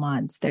 11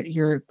 months that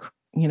you're,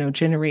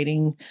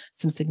 generating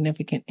some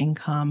significant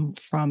income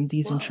from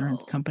these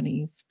insurance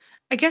companies.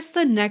 I guess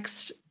the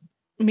next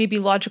maybe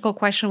logical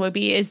question would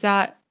be, is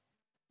that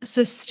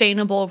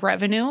sustainable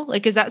revenue?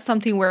 Like, is that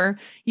something where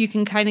you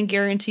can kind of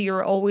guarantee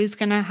you're always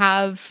going to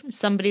have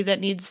somebody that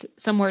needs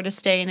somewhere to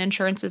stay and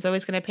insurance is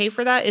always going to pay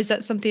for that? Is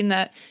that something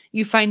that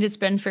you find has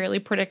been fairly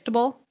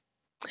predictable?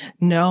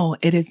 No,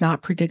 it is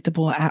not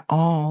predictable at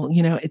all.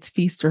 It's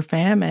feast or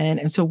famine.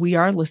 And so we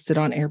are listed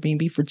on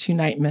Airbnb for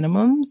 2-night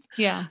minimums.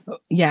 Yeah.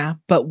 Yeah.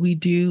 But we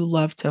do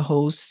love to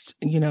host,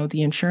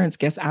 the insurance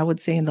guests. I would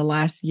say in the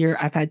last year,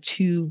 I've had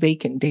 2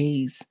 vacant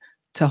days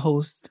to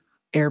host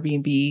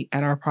Airbnb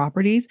at our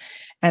properties.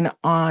 And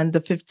on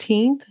the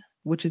 15th,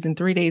 which is in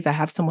 3 days, I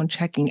have someone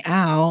checking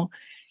out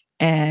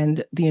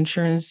and the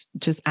insurance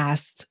just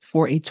asked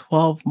for a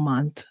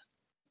 12-month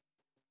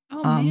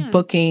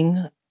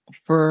booking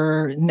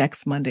for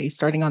next Monday,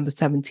 starting on the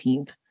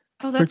 17th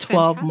for 12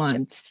 fantastic.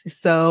 Months.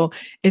 So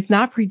it's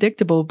not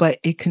predictable, but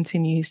it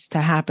continues to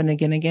happen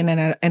again.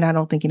 And I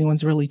don't think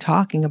anyone's really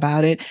talking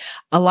about it.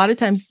 A lot of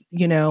times,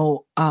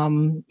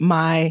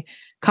 my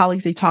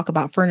colleagues, they talk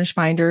about Furnish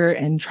Finder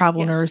and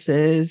travel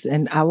nurses.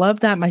 And I love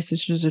that. My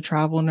sister's a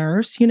travel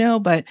nurse,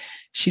 but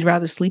she'd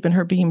rather sleep in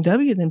her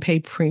BMW than pay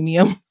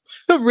premium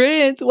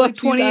rent. Like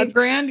 28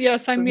 grand? Yeah,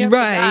 sign me up for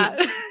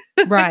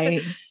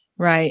that.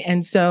 Right.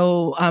 And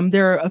so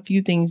there are a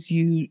few things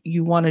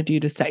you want to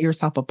do to set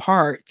yourself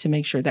apart to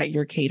make sure that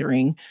you're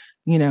catering,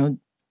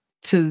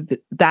 to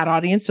that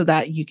audience so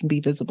that you can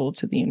be visible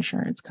to the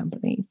insurance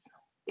companies.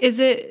 Is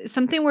it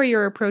something where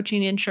you're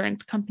approaching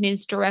insurance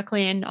companies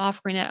directly and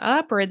offering it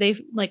up, or are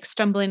they like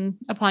stumbling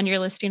upon your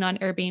listing on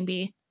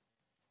Airbnb?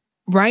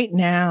 Right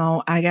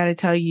now, I got to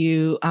tell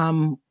you,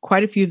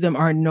 quite a few of them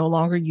are no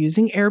longer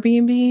using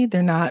Airbnb.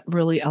 They're not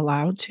really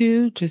allowed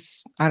to,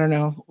 just, I don't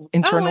know,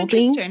 internal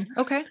things.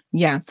 Okay.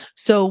 Yeah.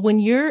 So when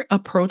you're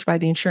approached by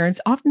the insurance,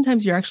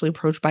 oftentimes you're actually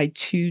approached by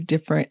 2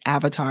 different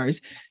avatars.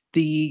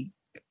 The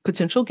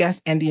potential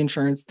guest and the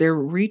insurance, they're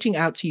reaching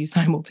out to you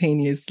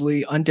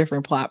simultaneously on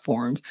different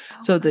platforms.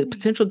 So the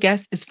potential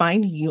guest is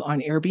finding you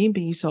on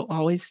Airbnb. So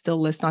always still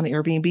list on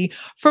Airbnb.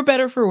 For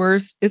better, for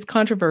worse, it's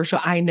controversial,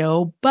 I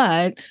know,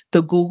 but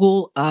the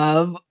Google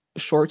of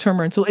short-term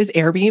rental is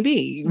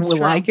Airbnb, It's will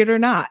true. like it or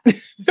not.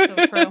 So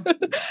true.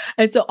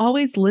 And so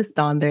always list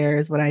on there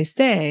is what I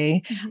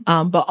say.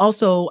 Mhm. But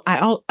also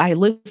I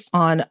list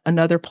on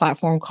another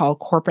platform called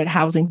Corporate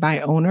Housing by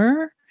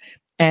Owner.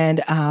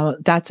 And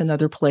that's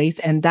another place.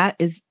 And that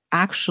is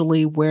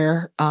actually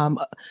where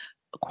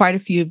quite a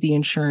few of the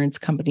insurance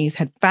companies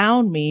had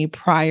found me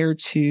prior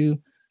to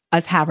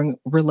us having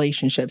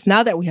relationships.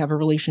 Now that we have a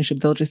relationship,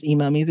 they'll just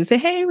email me. They say,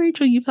 "Hey,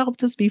 Rachel, you've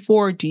helped us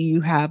before. Do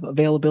you have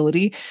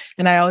availability?"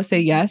 And I always say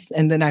yes.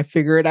 And then I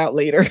figure it out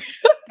later.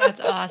 That's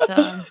awesome.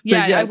 But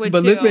Yeah, I yes, would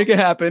but too. let's make it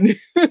happen.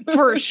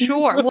 For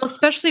sure. Well,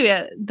 especially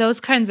at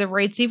those kinds of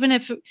rates, even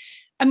if,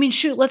 I mean,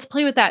 shoot, let's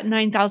play with that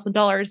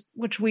 $9,000,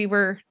 which we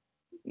were,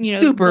 the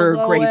Super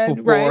low grateful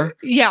end, right? for.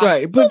 Yeah.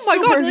 Right. But Oh my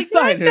super God, like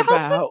excited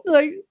 9,000, about.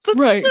 like that's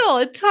Right. still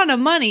a ton of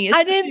money.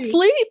 I didn't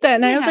especially- sleep that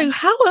night. I was Yeah. like,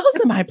 how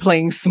else am I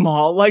playing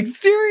small? Like,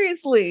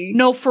 seriously.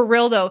 No, for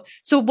real though.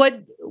 So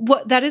what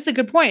that is a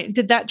good point.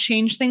 Did that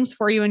change things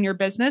for you in your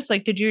business?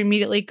 Like, did you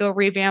immediately go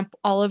revamp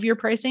all of your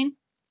pricing?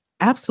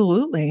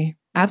 Absolutely.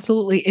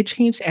 Absolutely. It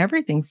changed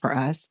everything for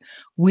us.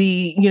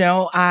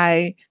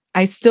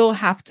 I still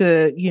have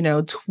to,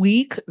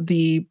 tweak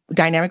the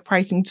dynamic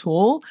pricing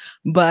tool,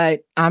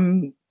 but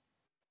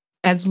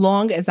as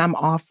long as I'm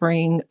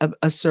offering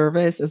a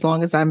service, as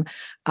long as I'm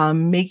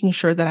making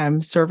sure that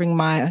I'm serving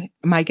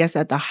my guests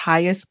at the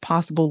highest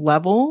possible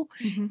level,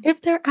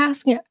 if they're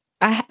asking,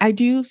 I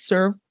do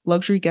serve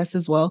luxury guests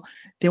as well.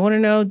 They want to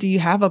know, do you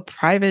have a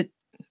private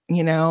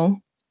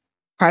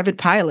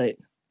pilot?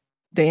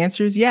 The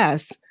answer is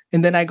yes.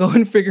 And then I go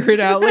and figure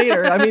it out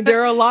later. I mean,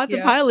 there are lots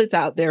of pilots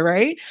out there,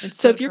 right?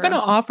 So if you're going to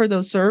offer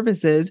those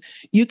services,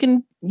 you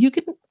can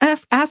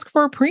ask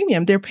for a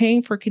premium. They're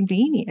paying for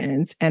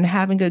convenience and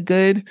having a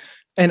good,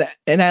 and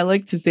I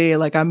like to say,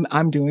 like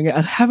I'm doing it,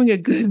 having a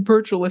good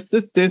virtual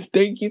assistant.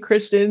 Thank you,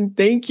 Christian.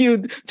 Thank you,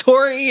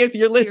 Tori, if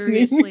you're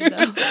listening. Seriously,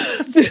 though.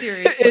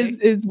 Seriously.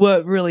 is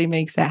what really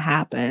makes it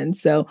happen.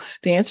 So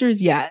the answer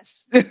is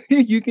yes.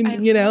 You can,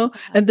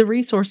 and the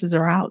resources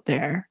are out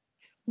there.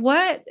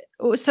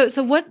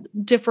 So what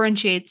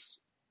differentiates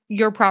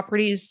your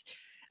properties?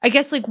 I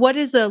guess, like, what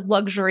is a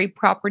luxury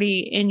property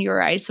in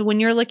your eyes? So when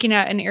you're looking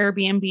at an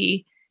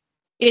Airbnb,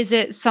 is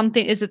it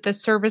the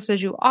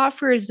services you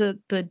offer? Is it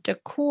the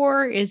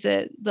decor? Is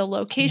it the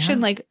location?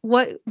 Yeah. Like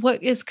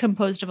what is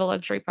composed of a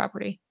luxury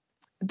property?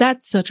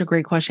 That's such a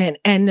great question.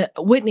 And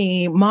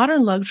Whitney,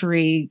 modern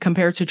luxury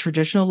compared to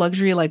traditional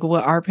luxury, like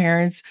what our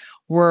parents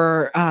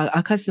were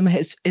accustomed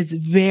is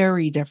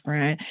very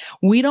different.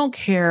 We don't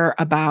care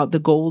about the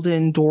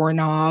golden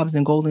doorknobs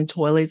and golden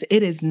toilets.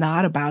 It is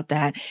not about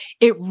that.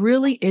 It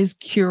really is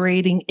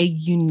curating a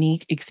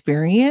unique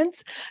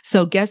experience.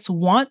 So guests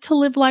want to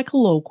live like a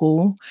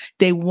local.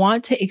 They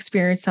want to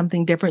experience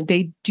something different.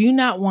 They do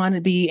not want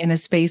to be in a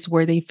space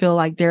where they feel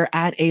like they're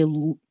at a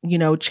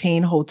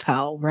chain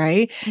hotel,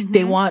 right?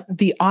 They want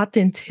the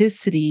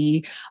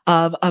authenticity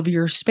of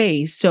your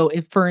space. So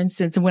if, for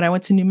instance, when I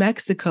went to New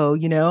Mexico,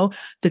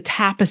 the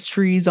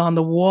tapestries on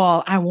the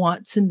wall, I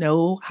want to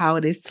know how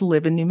it is to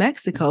live in New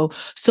Mexico.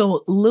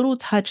 So little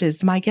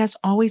touches, my guests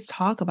always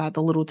talk about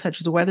the little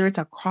touches, whether it's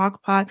a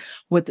crock pot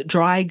with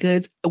dry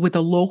goods, with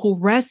a local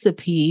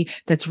recipe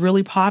that's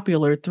really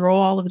popular, throw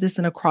all of this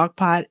in a crock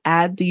pot,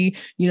 add the,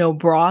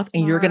 broth,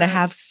 and you're going to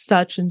have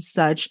such and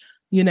such.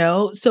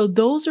 So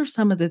those are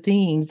some of the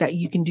things that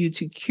you can do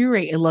to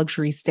curate a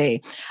luxury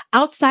stay.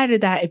 Outside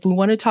of that, if we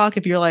want to talk,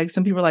 if you're like,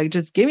 some people are like,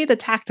 just give me the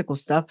tactical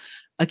stuff.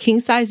 A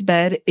king size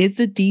bed is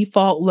the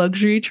default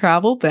luxury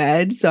travel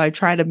bed. So I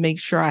try to make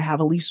sure I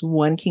have at least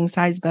one king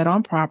size bed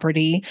on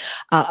property.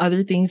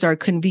 Other things are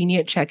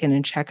convenient check-in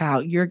and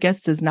check-out. Your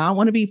guest does not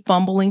want to be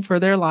fumbling for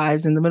their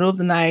lives in the middle of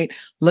the night,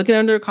 looking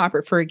under a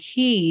carpet for a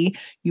key.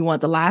 You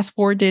want the last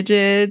 4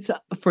 digits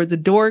for the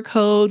door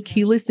code,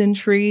 keyless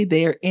entry.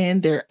 They're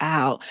in, they're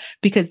out,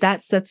 because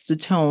that sets the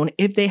tone.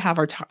 If they have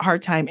a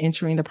hard time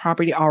entering the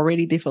property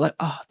already, they feel like,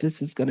 oh,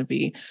 this is going to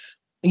be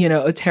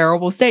a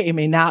terrible state. It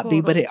may not be,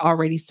 but it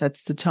already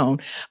sets the tone.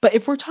 But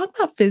if we're talking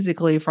about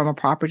physically from a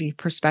property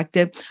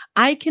perspective,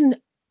 I can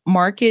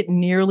market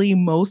nearly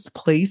most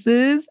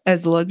places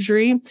as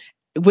luxury,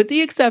 with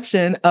the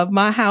exception of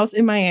my house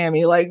in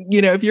Miami. Like,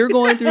 if you're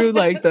going through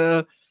like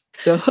the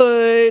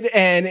hood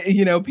and,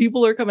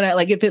 people are coming out,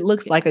 like if it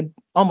looks like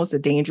almost a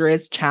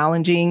dangerous,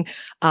 challenging,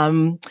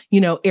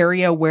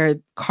 area where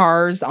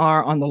cars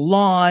are on the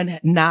lawn,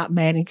 not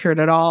manicured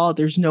at all,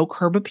 there's no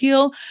curb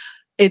appeal,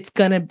 it's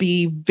going to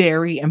be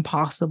very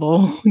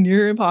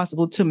near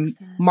impossible to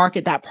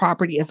market that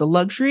property as a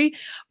luxury.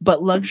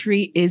 But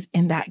luxury is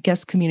in that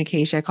guest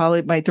communication. I call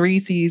it my 3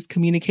 C's: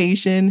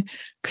 communication,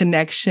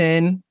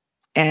 connection,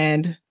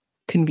 and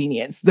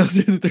convenience. Those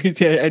are the 3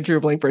 C's. I drew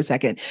a blank for a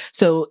second.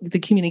 So the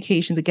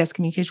communication, the guest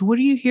communication, what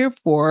are you here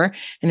for?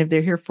 And if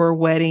they're here for a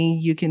wedding,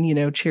 you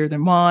can, cheer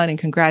them on and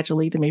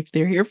congratulate them. If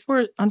they're here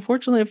for,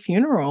 unfortunately, a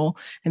funeral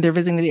and they're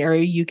visiting the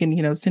area, you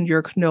can, send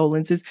your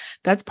condolences.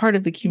 That's part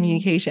of the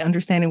communication,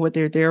 understanding what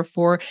they're there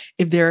for.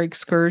 If there are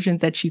excursions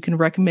that you can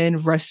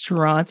recommend,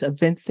 restaurants,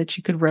 events that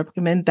you could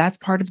recommend, that's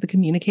part of the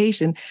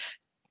communication.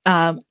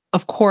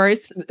 of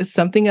course,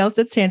 something else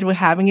that's tangible,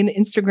 having an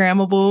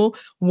Instagrammable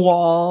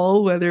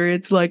wall, whether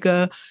it's like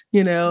a,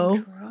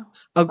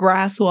 a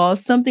grass wall,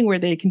 something where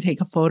they can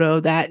take a photo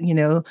that,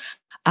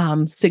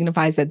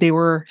 signifies that they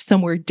were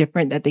somewhere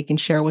different that they can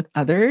share with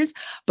others.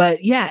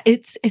 But yeah,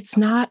 it's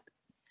not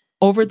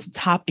over the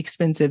top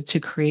expensive to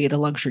create a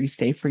luxury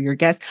stay for your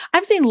guests.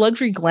 I've seen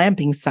luxury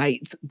glamping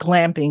sites,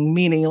 glamping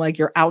meaning like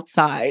you're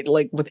outside,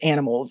 like with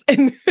animals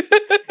and,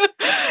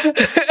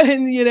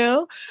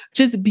 and,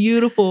 just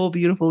beautiful,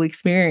 beautiful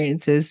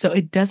experiences. So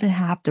it doesn't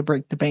have to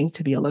break the bank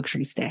to be a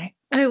luxury stay.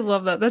 I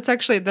love that.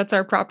 That's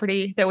our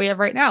property that we have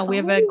right now. We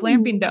have a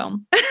glamping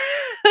dome.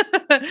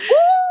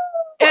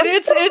 And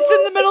it's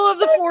in the middle of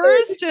the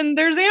forest and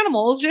there's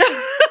animals.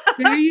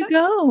 There you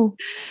go.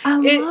 I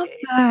love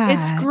that.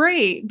 It's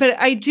great. But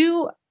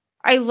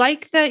I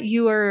like that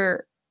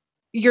you're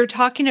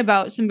talking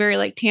about some very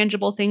like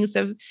tangible things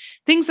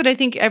that I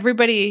think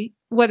everybody,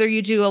 whether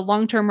you do a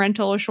long-term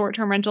rental or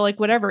short-term rental, like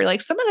whatever,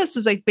 like some of this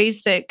is like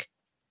basic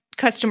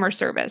customer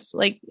service,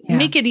 like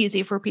make it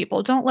easy for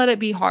people. Don't let it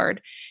be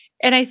hard.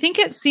 And I think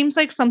it seems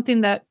like something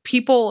that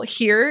people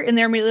hear and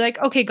they're immediately like,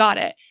 okay, got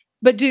it.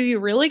 But do you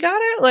really got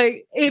it?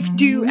 Like,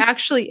 do you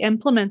actually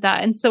implement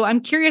that? And so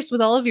I'm curious with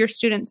all of your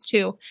students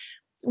too,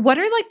 what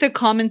are like the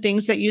common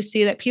things that you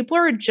see that people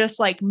are just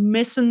like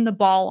missing the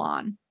ball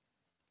on?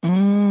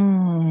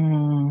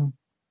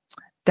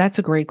 That's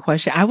a great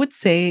question. I would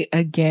say,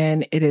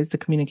 again, it is the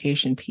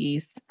communication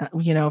piece.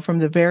 From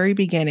the very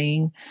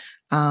beginning,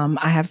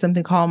 I have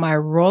something called my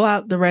roll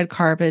out the red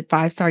carpet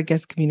 5-star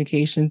guest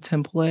communication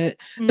template,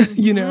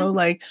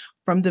 like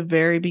from the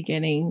very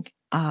beginning,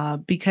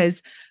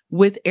 because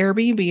with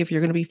Airbnb, if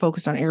you're going to be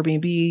focused on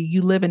Airbnb,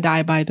 you live and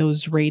die by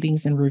those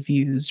ratings and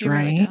reviews,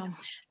 right?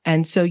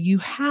 And so you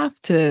have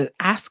to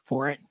ask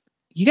for it.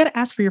 You got to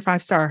ask for your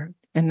 5-star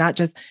and not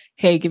just,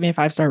 hey, give me a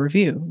 5-star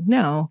review.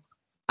 No.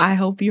 I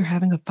hope you're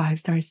having a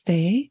 5-star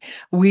stay.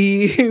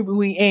 We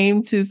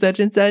aim to such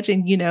and such,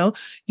 and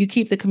you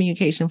keep the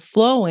communication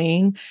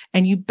flowing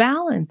and you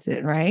balance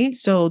it, right?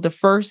 So the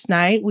first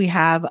night we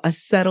have a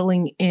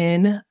settling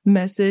in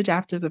message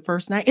after the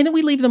first night, and then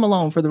we leave them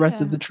alone for the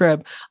rest of the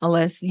trip,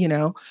 unless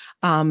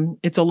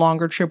it's a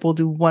longer trip. We'll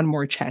do one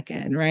more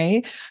check-in,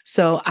 right?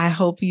 So I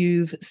hope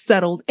you've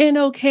settled in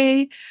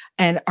okay,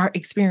 and our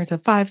experience a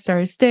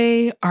 5-star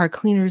stay. Our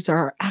cleaners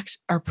are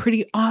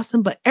pretty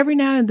awesome, but every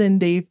now and then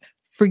they've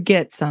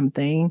forget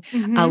something,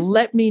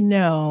 let me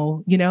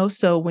know,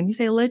 so when you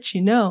say let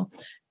you know,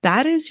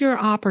 that is your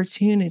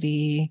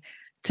opportunity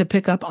to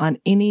pick up on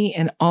any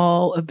and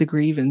all of the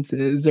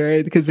grievances,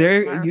 right? Because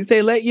you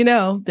say let you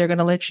know, they're going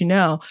to let you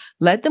know.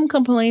 Let them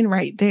complain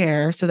right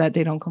there so that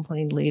they don't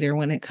complain later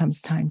when it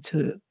comes time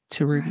to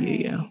review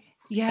you.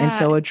 Yeah. And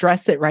so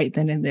address it right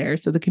then and there.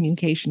 So the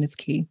communication is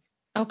key.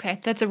 Okay.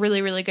 That's a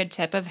really, really good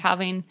tip of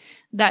having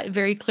that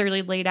very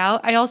clearly laid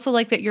out. I also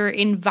like that you're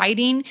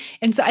inviting.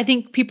 And so I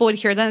think people would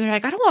hear that and they're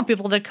like, I don't want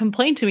people to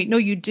complain to me. No,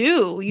 you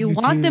do. You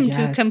want them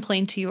to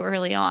complain to you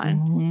early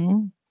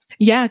on.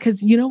 Yeah.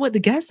 Cause you know what?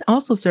 The guests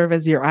also serve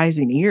as your eyes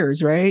and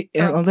ears, right?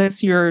 Oh.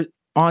 Unless you're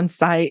on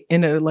site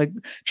in a like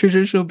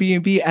traditional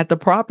B&B at the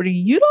property,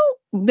 you don't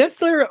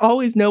necessarily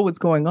always know what's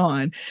going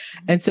on.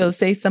 And so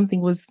say something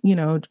was,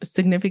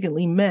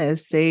 significantly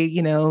missed, say,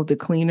 the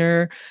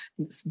cleaner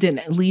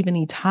didn't leave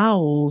any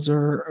towels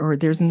or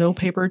there's no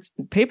paper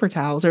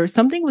towels or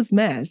something was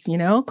missed,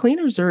 our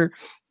cleaners are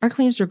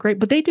great,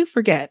 but they do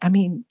forget. I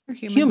mean,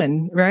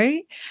 human,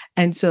 right?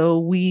 And so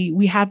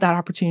we have that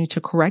opportunity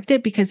to correct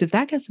it, because if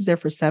that guest is there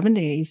for 7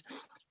 days,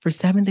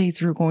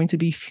 you're going to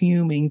be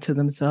fuming to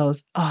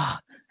themselves. Oh,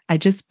 I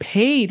just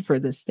paid for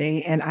this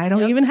stay and I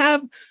don't even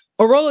have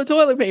a roll of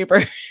toilet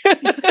paper.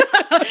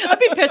 I'd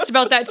be pissed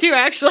about that too,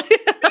 actually.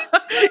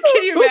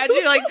 Can you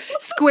imagine like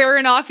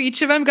squaring off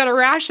each of them? Got to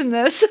ration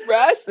this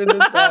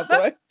bad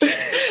boy.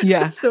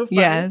 Yeah. So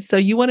funny. Yeah. So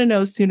you want to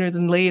know sooner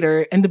than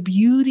later. And the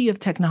beauty of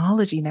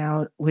technology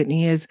now,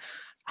 Whitney, is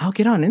I'll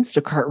get on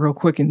Instacart real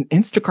quick and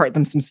Instacart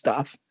them some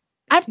stuff.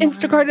 I've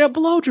Instacarted a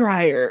blow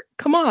dryer.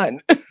 Come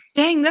on.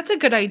 Dang, that's a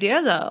good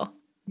idea though.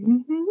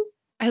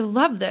 I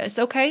love this.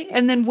 Okay.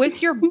 And then with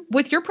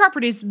your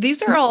properties,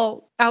 these are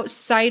all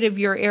outside of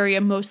your area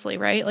mostly,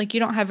 right? Like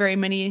you don't have very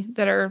many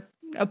that are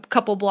a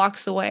couple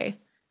blocks away.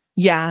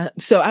 Yeah.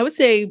 So I would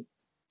say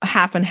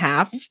half and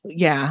half.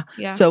 Yeah.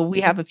 So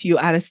we have a few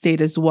out of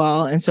state as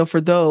well. And so for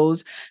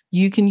those,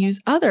 you can use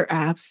other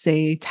apps,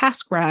 say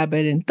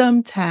TaskRabbit and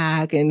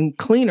Thumbtack and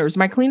cleaners.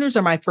 My cleaners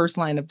are my first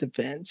line of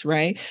defense,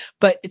 right?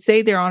 But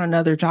say they're on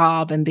another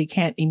job and they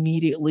can't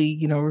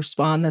immediately,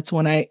 respond. That's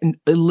when I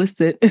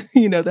elicit,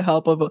 the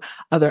help of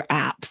other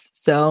apps.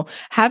 So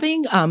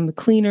having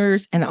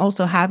cleaners and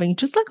also having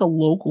just like a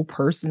local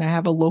person. I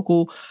have a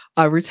local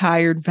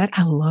retired vet.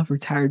 I love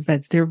retired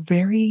vets. They're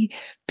very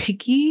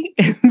picky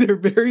and they're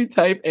very very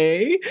type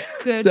A.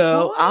 Good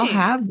So I'll point.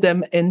 have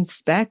them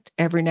inspect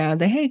every now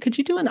and then. Hey, could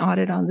you do an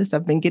audit on this?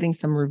 I've been getting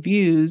some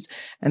reviews,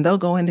 and they'll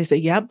go in. They say,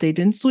 "Yep, they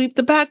didn't sweep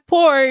the back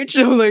porch."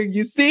 I'm like,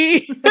 "You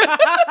see,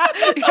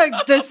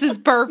 Like, this is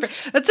perfect."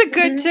 That's a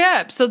good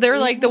tip. So they're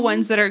like the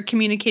ones that are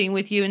communicating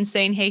with you and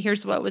saying, "Hey,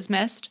 here's what was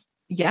missed."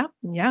 Yeah,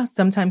 yeah.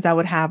 Sometimes I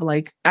would have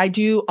I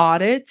do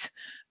audit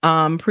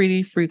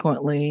pretty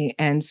frequently.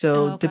 And so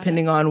Oh, got it.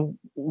 depending on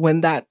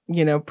when that,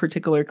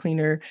 particular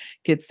cleaner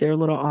gets their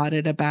little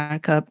audit, a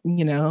backup,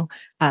 Mhm.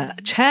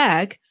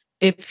 check,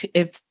 if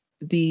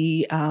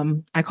the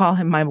I call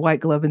him my white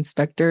glove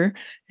inspector,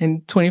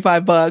 and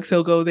 $25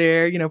 he'll go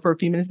there, for a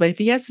few minutes. But if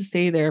he has to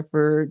stay there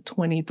for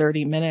 20,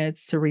 30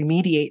 minutes to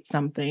remediate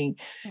something,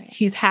 Right.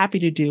 he's happy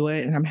to do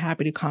it, and I'm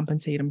happy to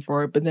compensate him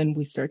for it. But then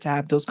we start to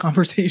have those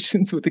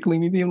conversations with the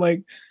cleaning team,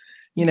 like,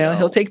 he'll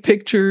Yo, take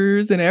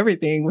pictures and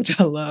everything, which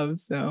I love.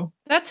 So,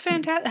 that's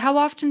fantastic. How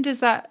often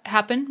does that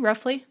happen,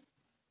 roughly?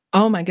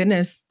 oh my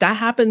goodness, that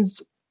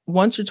happens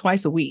once or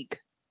twice a week.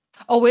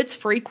 Oh, it's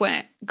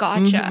frequent.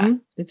 Gotcha.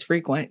 It's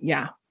frequent.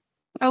 Yeah.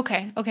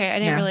 Okay. Okay. I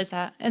didn't Yeah. realize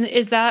that. And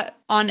is that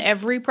on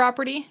every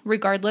property,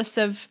 regardless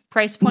of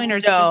price point, or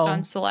is it just on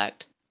No,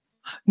 select?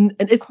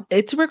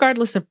 it's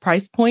regardless of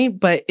price point,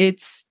 but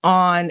it's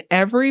on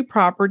every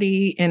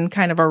property in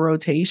kind of a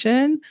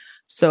rotation.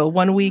 So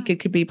one week Ah, it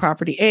could be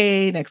property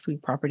A, next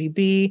week property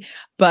B.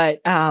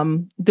 But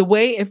the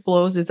way it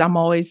flows is I'm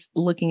always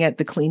looking at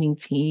the cleaning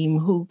team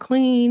who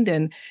cleaned,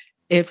 and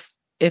if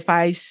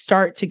I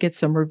start to get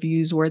some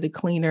reviews where the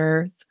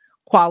cleaners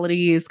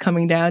quality is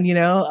coming down,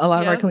 a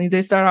lot of our yep. cleans,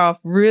 they start off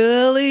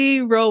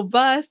really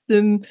robust,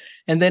 and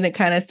then it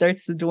kind of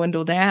starts to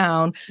dwindle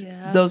down.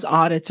 Yeah. Those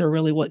audits are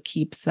really what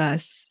keeps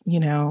us,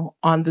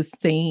 on the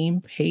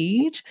same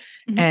page.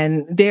 Mhm.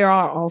 And they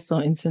are also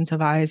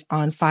incentivized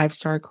on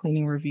 5-star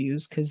cleaning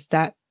reviews, because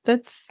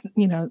that's,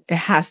 it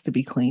has to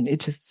be clean.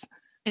 It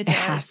It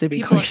has does. to be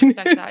People clean.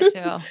 expect that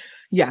too.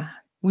 Yeah,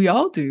 we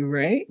all do,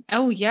 right?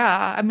 Oh,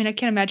 yeah. I mean, I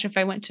can't imagine if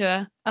I went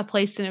to a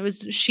place and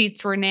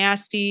sheets were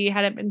nasty,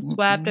 hadn't been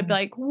swept. I'd be Mhm.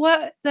 like,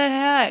 what the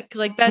heck?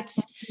 Like, I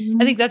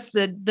Mhm. think that's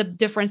the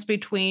difference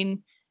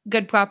between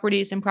good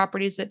properties and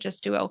properties that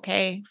just do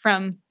okay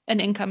from an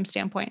income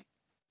standpoint.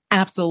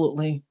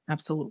 Absolutely.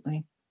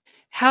 Absolutely.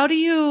 How do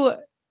you,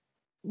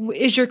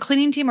 is your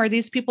cleaning team, are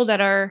these people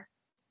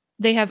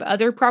they have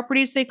other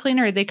properties they clean,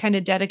 or are they kind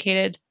of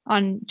dedicated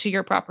on to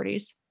your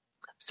properties?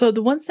 So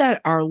the ones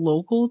that are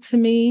local to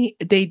me,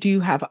 they do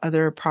have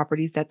other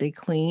properties that they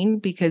clean,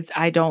 because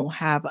I don't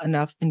have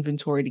enough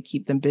inventory to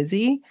keep them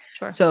busy.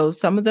 Sure. So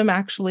some of them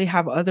actually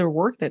have other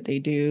work that they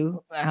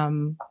do,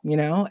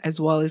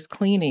 as well as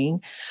cleaning.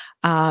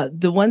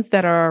 The ones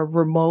that are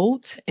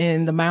remote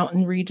in the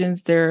mountain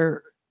regions,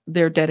 they're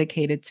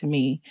dedicated to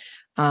me,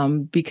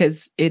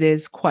 because it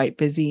is quite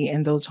busy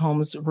and those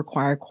homes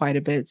require quite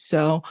a bit.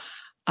 So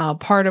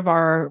part of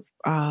our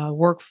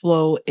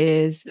workflow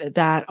is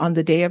that on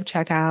the day of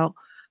checkout,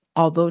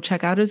 although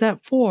checkout is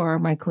at 4,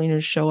 my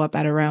cleaners show up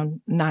at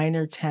around 9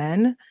 or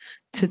 10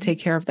 to Mhm. take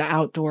care of the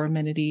outdoor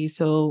amenities.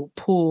 So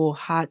pool,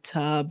 hot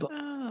tub,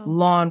 Oh.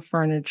 lawn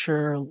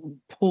furniture,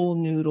 pool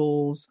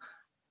noodles,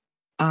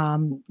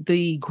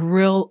 the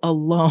grill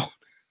alone.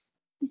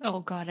 Oh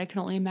God, I can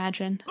only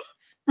imagine.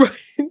 Right.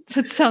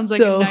 That sounds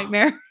like a So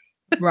nightmare.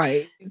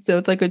 right. So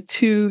it's like a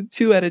two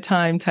at a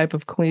time type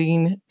of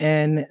clean.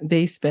 And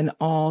they spend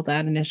all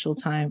that initial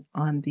time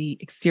on the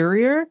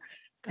exterior.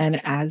 And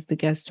Gotcha. as the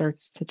guest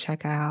starts to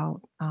check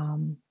out,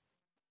 on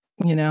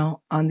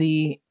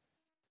the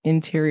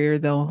interior,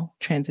 they'll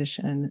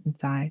transition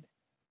inside.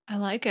 I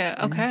like it.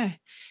 Yeah. Okay.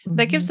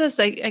 That gives Mhm. us,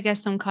 I guess,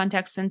 some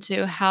context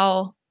into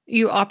how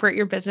you operate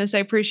your business. I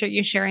appreciate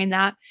you sharing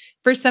that.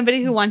 For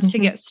somebody who wants to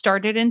Mhm. get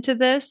started into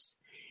this,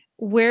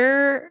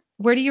 where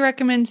do you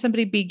recommend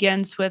somebody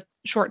begins with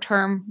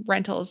short-term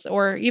rentals,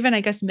 or even,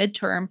 I guess,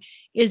 midterm?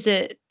 Is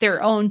it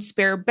their own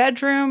spare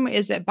bedroom?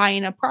 Is it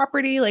buying a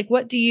property? Like,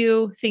 what do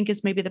you think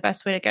is maybe the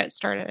best way to get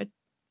started?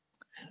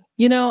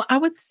 I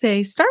would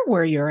say start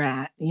where you're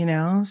at,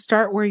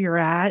 start where you're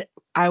at.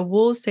 I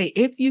will say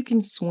if you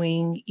can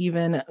swing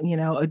even,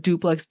 a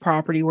duplex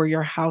property where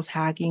you're house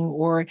hacking,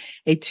 or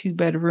a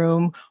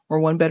 2-bedroom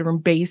or 1-bedroom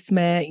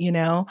basement,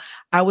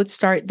 I would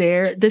start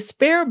there. The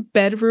spare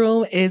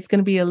bedroom is going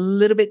to be a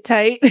little bit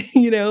tight.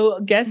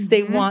 Guests,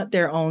 they Mhm. want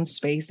their own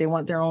space. They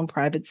want their own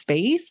private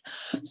space.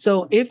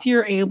 So if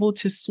you're able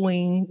to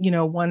swing,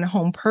 one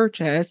home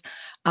purchase,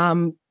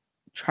 um,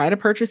 try to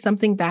purchase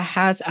something that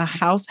has a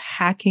house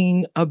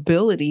hacking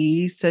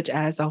ability, such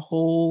as a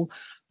whole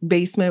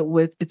basement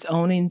with its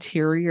own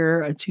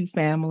interior, a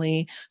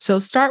 2-family. So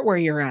start where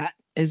you're at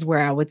is where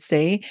I would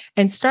say,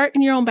 and start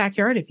in your own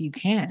backyard if you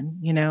can.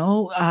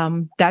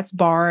 That's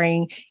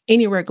barring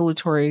any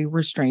regulatory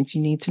restraints.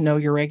 You need to know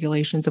your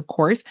regulations, of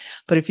course.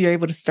 But if you're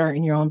able to start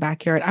in your own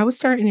backyard, I would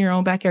start in your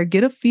own backyard,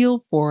 get a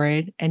feel for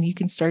it, and you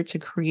can start to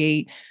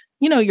create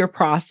your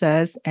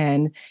process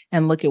and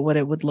look at what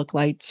it would look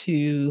like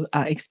to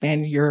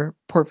expand your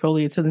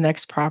portfolio to the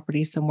next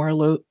property somewhere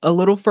a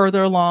little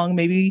further along,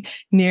 maybe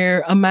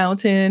near a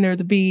mountain or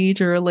the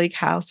beach or a lake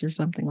house or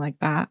something like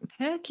that.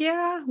 Heck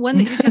yeah. One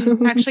that you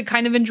can actually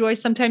kind of enjoy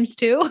sometimes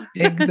too.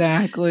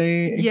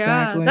 Exactly.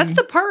 Yeah, that's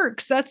the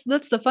perks. That's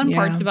the fun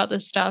parts Yeah. about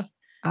this stuff.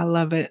 I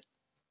love it.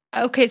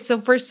 Okay, so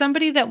for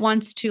somebody that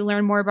wants to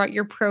learn more about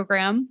your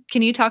program,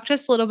 can you talk to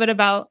us a little bit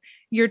about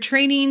your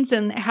trainings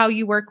and how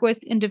you work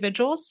with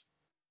individuals?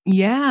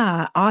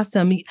 Yeah,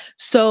 awesome.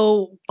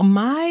 So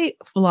my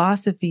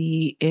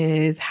philosophy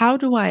is, how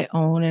do I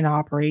own and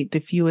operate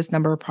the fewest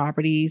number of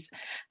properties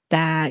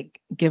that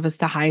give us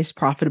the highest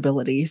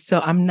profitability?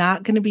 So I'm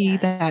not going to be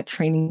Yes. that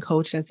training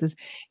coach that says,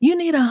 you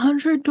need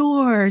 100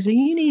 doors and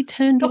you need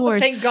 10 Oh,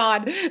 doors. thank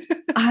God.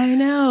 I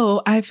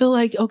know. I feel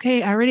like,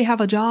 okay, I already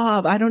have a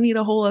job. I don't need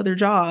a whole other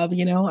job.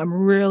 I'm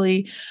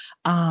really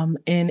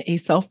in a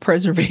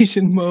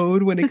self-preservation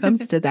mode when it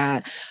comes to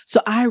that.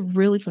 So I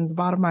really, from the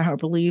bottom of my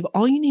heart, believe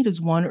all you need is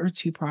 1 or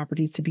 2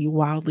 properties to be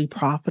wildly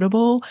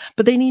profitable,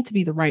 but they need to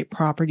be the right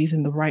properties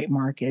in the right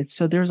market.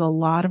 So there's a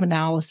lot of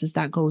analysis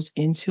that goes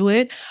into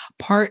it.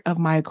 Part of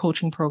my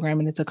coaching program,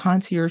 and it's a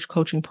concierge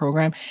coaching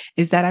program,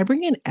 is that I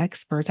bring in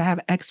experts. I have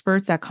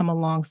experts that come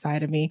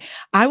alongside of me.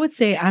 I would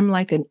say I'm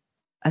like a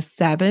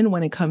 7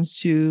 when it comes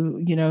to,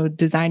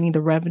 designing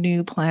the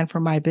revenue plan for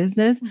my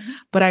business,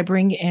 but I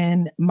bring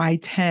in my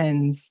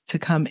 10s to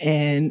come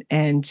in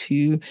and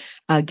to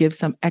give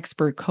some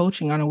expert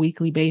coaching on a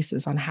weekly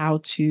basis on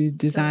how to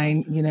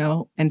design,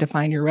 and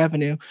define your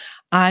revenue.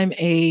 I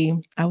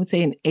would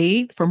say an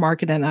 8 for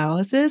market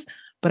analysis,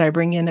 but I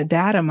bring in a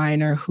data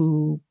miner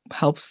who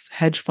helps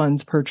hedge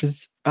funds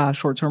purchase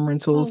short-term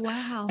rentals. Oh,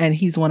 wow. And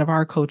he's one of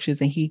our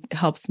coaches, and he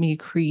helps me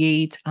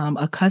create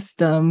a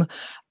custom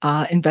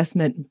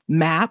investment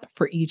map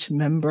for each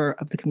member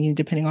of the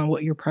community, depending on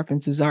what your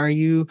preferences are. Are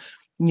you,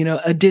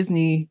 a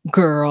Disney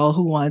girl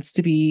who wants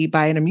to be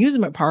by an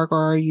amusement park,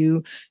 or are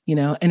you,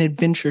 an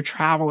adventure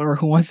traveler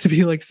who wants to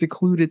be like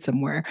secluded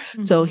somewhere?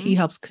 So he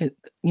helps,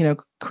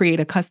 create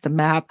a custom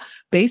map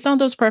based on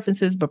those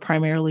preferences, but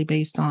primarily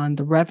based on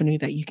the revenue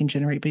that you can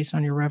generate based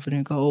on your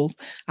revenue goals.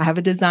 I have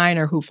a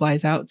designer who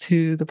flies out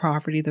to the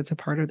property that's a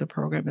part of the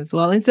program as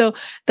well. And so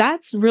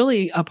that's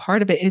really a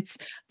part of it.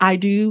 I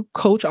do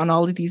coach on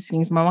all of these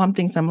things. My mom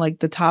thinks I'm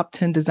like the top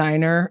 10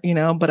 designer,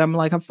 but I'm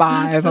like a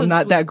 5. So I'm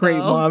not that great,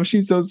 though. Mom.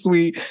 She's so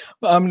sweet.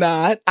 I'm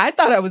not. I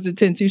thought I was a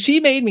 10 too. She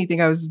made me think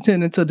I was a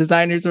 10 until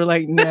designers were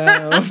like,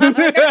 no.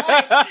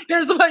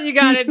 Here's what you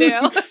got to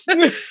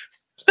do.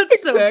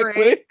 That's so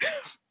great.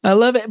 I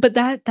love it. But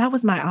that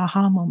was my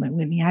aha moment,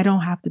 Whitney. I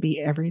don't have to be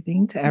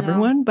everything to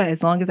everyone, but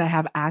as long as I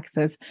have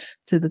access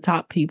to the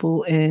top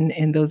people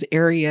in those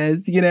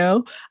areas,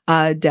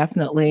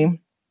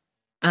 definitely.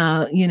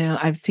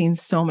 I've seen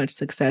so much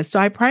success. So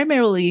I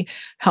primarily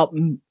help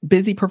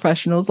busy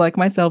professionals like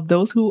myself,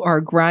 those who are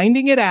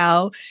grinding it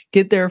out,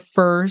 get their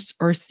first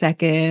or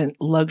second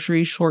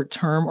luxury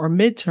short-term or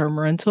mid-term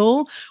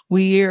rental.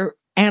 We're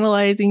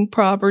analyzing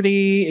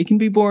property. It can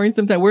be boring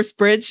sometimes. We're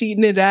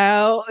spreadsheeting it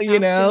out.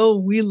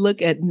 We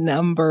look at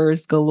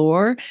numbers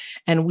galore,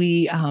 and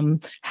we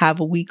have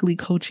weekly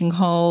coaching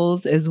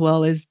calls as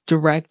well as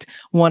direct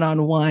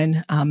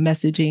one-on-one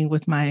messaging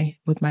with my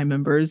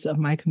members of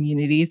my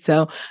community.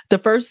 So the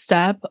first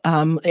step,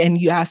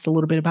 and you asked a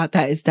little bit about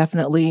that, is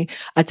definitely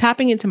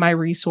tapping into my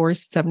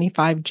resource,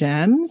 75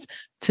 Gems,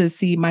 to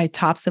see my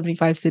top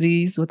 75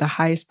 cities with the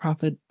highest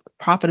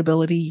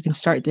profitability. You can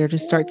start there to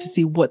start to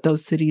see what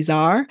those cities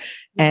are,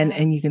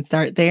 and you can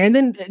start there, and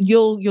then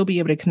you'll be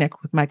able to connect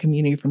with my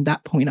community from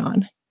that point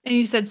on. And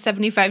you said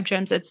 75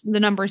 Gems. It's the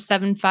number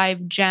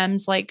 75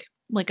 Gems, like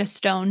a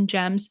stone,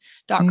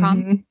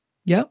 gems.com. Mm-hmm.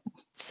 Yep.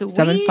 Sweet.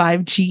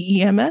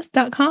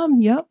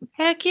 75gems.com. Yep.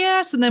 Heck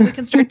yes. And then we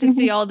can start to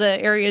see all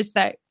the areas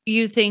that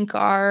you think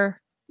are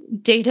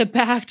data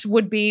backed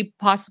would be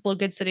possible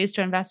good cities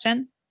to invest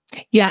in.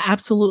 Yeah,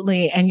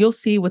 absolutely. And you'll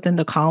see within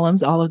the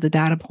columns all of the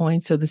data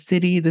points. So the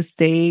city, the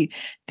state,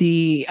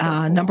 the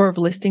number of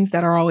listings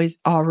that are always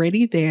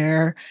already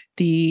there,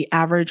 the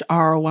average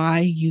ROI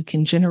you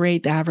can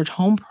generate, the average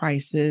home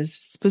prices,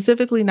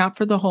 specifically not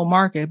for the whole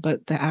market,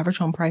 but the average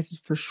home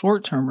prices for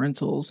short-term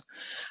rentals,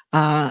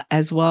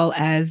 as well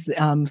as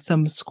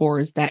some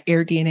scores that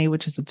AirDNA,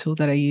 which is a tool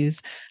that I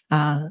use,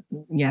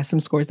 some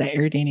scores that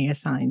AirDNA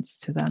assigns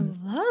to them.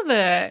 Love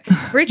it.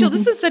 Rachel,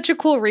 this is such a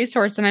cool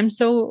resource, and I'm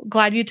so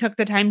glad you took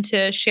the time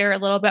to share a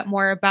little bit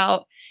more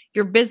about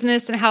your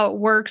business and how it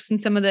works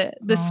and some of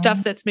the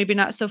stuff that's maybe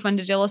not so fun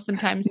to deal with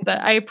sometimes. But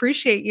I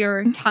appreciate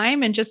your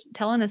time and just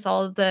telling us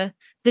all of the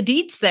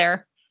deets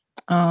there.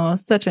 Oh,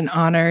 such an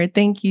honor.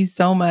 Thank you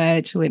so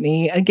much,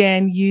 Whitney.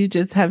 Again, you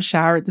just have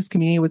showered this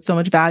community with so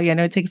much value. I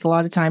know it takes a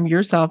lot of time,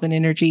 yourself, and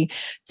energy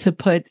to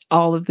put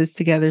all of this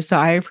together. So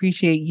I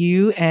appreciate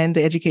you and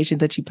the education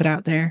that you put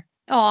out there.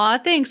 Aw,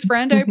 thanks,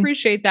 friend. I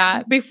appreciate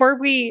that. Before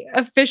we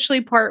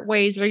officially part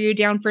ways, are you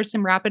down for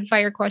some rapid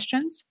fire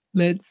questions?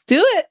 Let's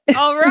do it.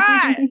 All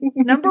right.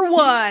 Number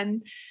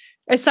 1,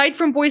 aside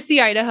from Boise,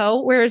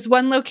 Idaho, where is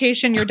one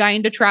location you're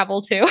dying to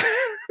travel to?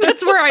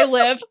 That's where I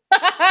live.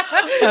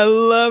 I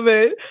love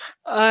it.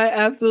 I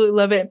absolutely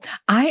love it.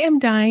 I am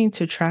dying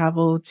to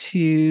travel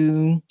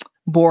to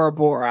Bora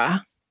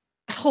Bora.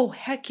 Oh,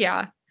 heck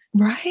yeah.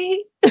 Right?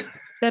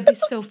 That'd be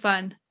so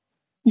fun.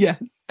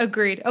 Yes.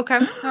 Agreed. Okay.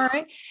 All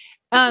right.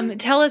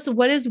 Tell us,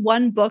 what is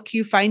one book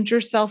you find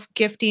yourself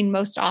gifting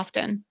most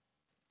often?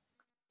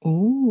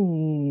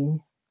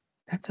 Ooh,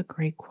 that's a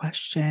great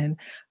question.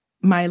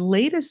 My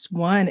latest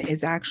one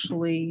is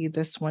actually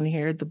this one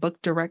here, the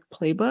Book Direct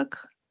Playbook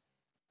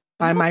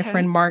by my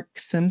friend Mark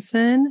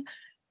Simpson.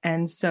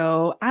 And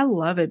so I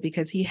love it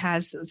because he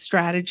has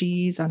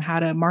strategies on how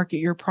to market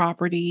your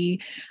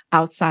property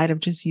outside of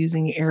just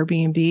using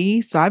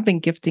Airbnb. So I've been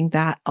gifting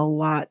that a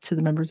lot to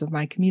the members of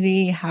my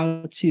community,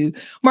 how to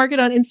market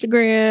on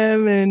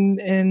Instagram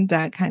and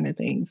that kind of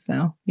thing.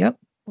 So, yep.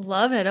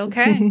 Love it.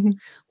 Okay.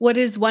 What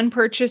is one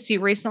purchase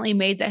you recently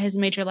made that has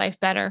made your life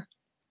better?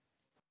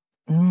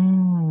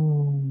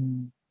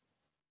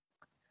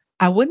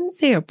 I wouldn't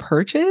say a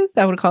purchase.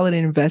 I would call it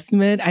an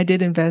investment. I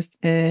did invest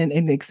in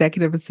an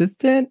executive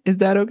assistant. Is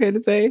that okay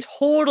to say?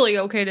 Totally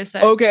okay to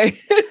say. Okay.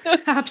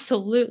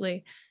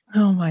 Absolutely.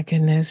 Oh my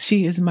goodness.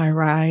 She is my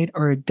ride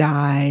or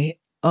die.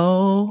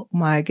 Oh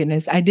my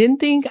goodness. I didn't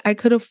think I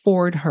could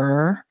afford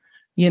her,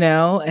 and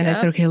I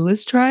said, okay,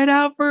 let's try it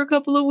out for a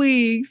couple of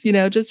weeks,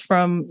 just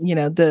from,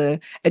 the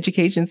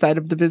education side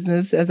of the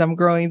business as I'm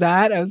growing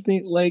that. I was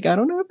thinking, I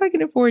don't know if I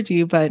can afford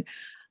you, but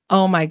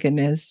oh my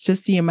goodness,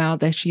 just the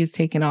amount that she has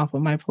taken off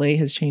of my plate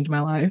has changed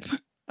my life.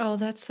 Oh,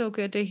 that's so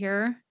good to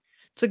hear.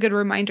 It's a good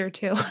reminder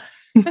too.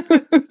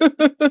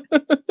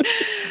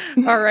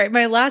 All right.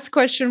 My last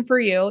question for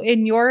you.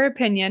 In your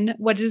opinion,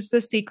 what is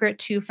the secret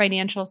to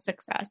financial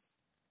success?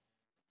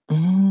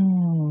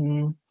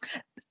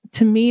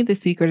 To me, the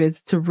secret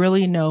is to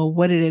really know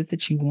what it is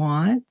that you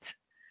want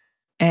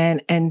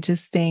and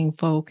just staying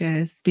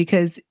focused,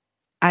 because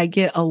I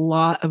get a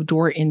lot of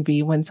door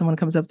envy when someone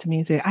comes up to me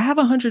and say, I have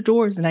 100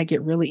 doors, and I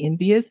get really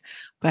envious,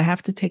 but I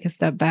have to take a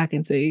step back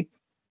and say,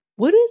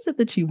 what is it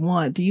that you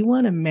want? Do you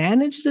want to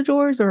manage the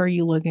doors, or are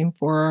you looking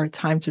for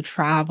time to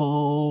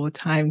travel,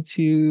 time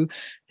to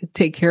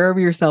take care of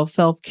yourself,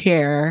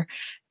 self-care?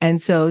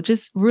 And so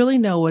just really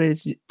know what it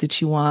is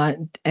that you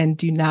want, and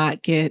do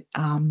not get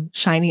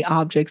shiny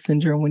object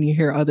syndrome when you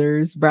hear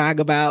others brag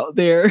about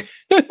their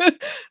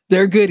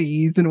their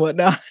goodies and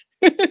whatnot.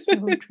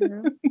 So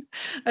true.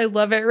 I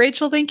love it.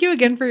 Rachel, thank you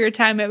again for your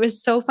time. It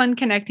was so fun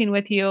connecting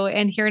with you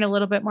and hearing a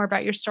little bit more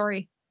about your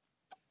story.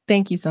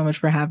 Thank you so much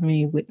for having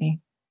me, Whitney.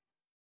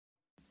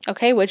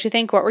 Okay, what'd you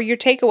think? What were your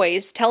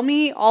takeaways? Tell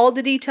me all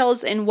the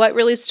details and what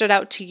really stood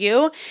out to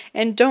you.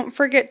 And don't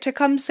forget to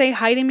come say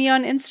hi to me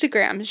on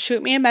Instagram.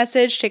 Shoot me a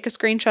message, take a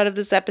screenshot of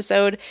this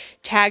episode,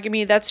 tag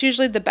me. That's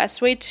usually the best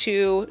way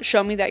to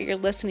show me that you're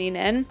listening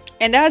in.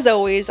 And as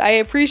always, I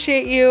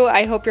appreciate you.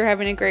 I hope you're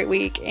having a great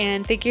week.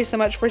 And thank you so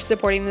much for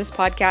supporting this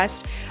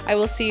podcast. I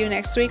will see you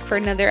next week for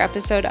another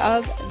episode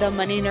of the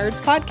Money Nerds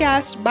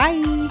Podcast.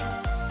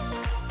 Bye.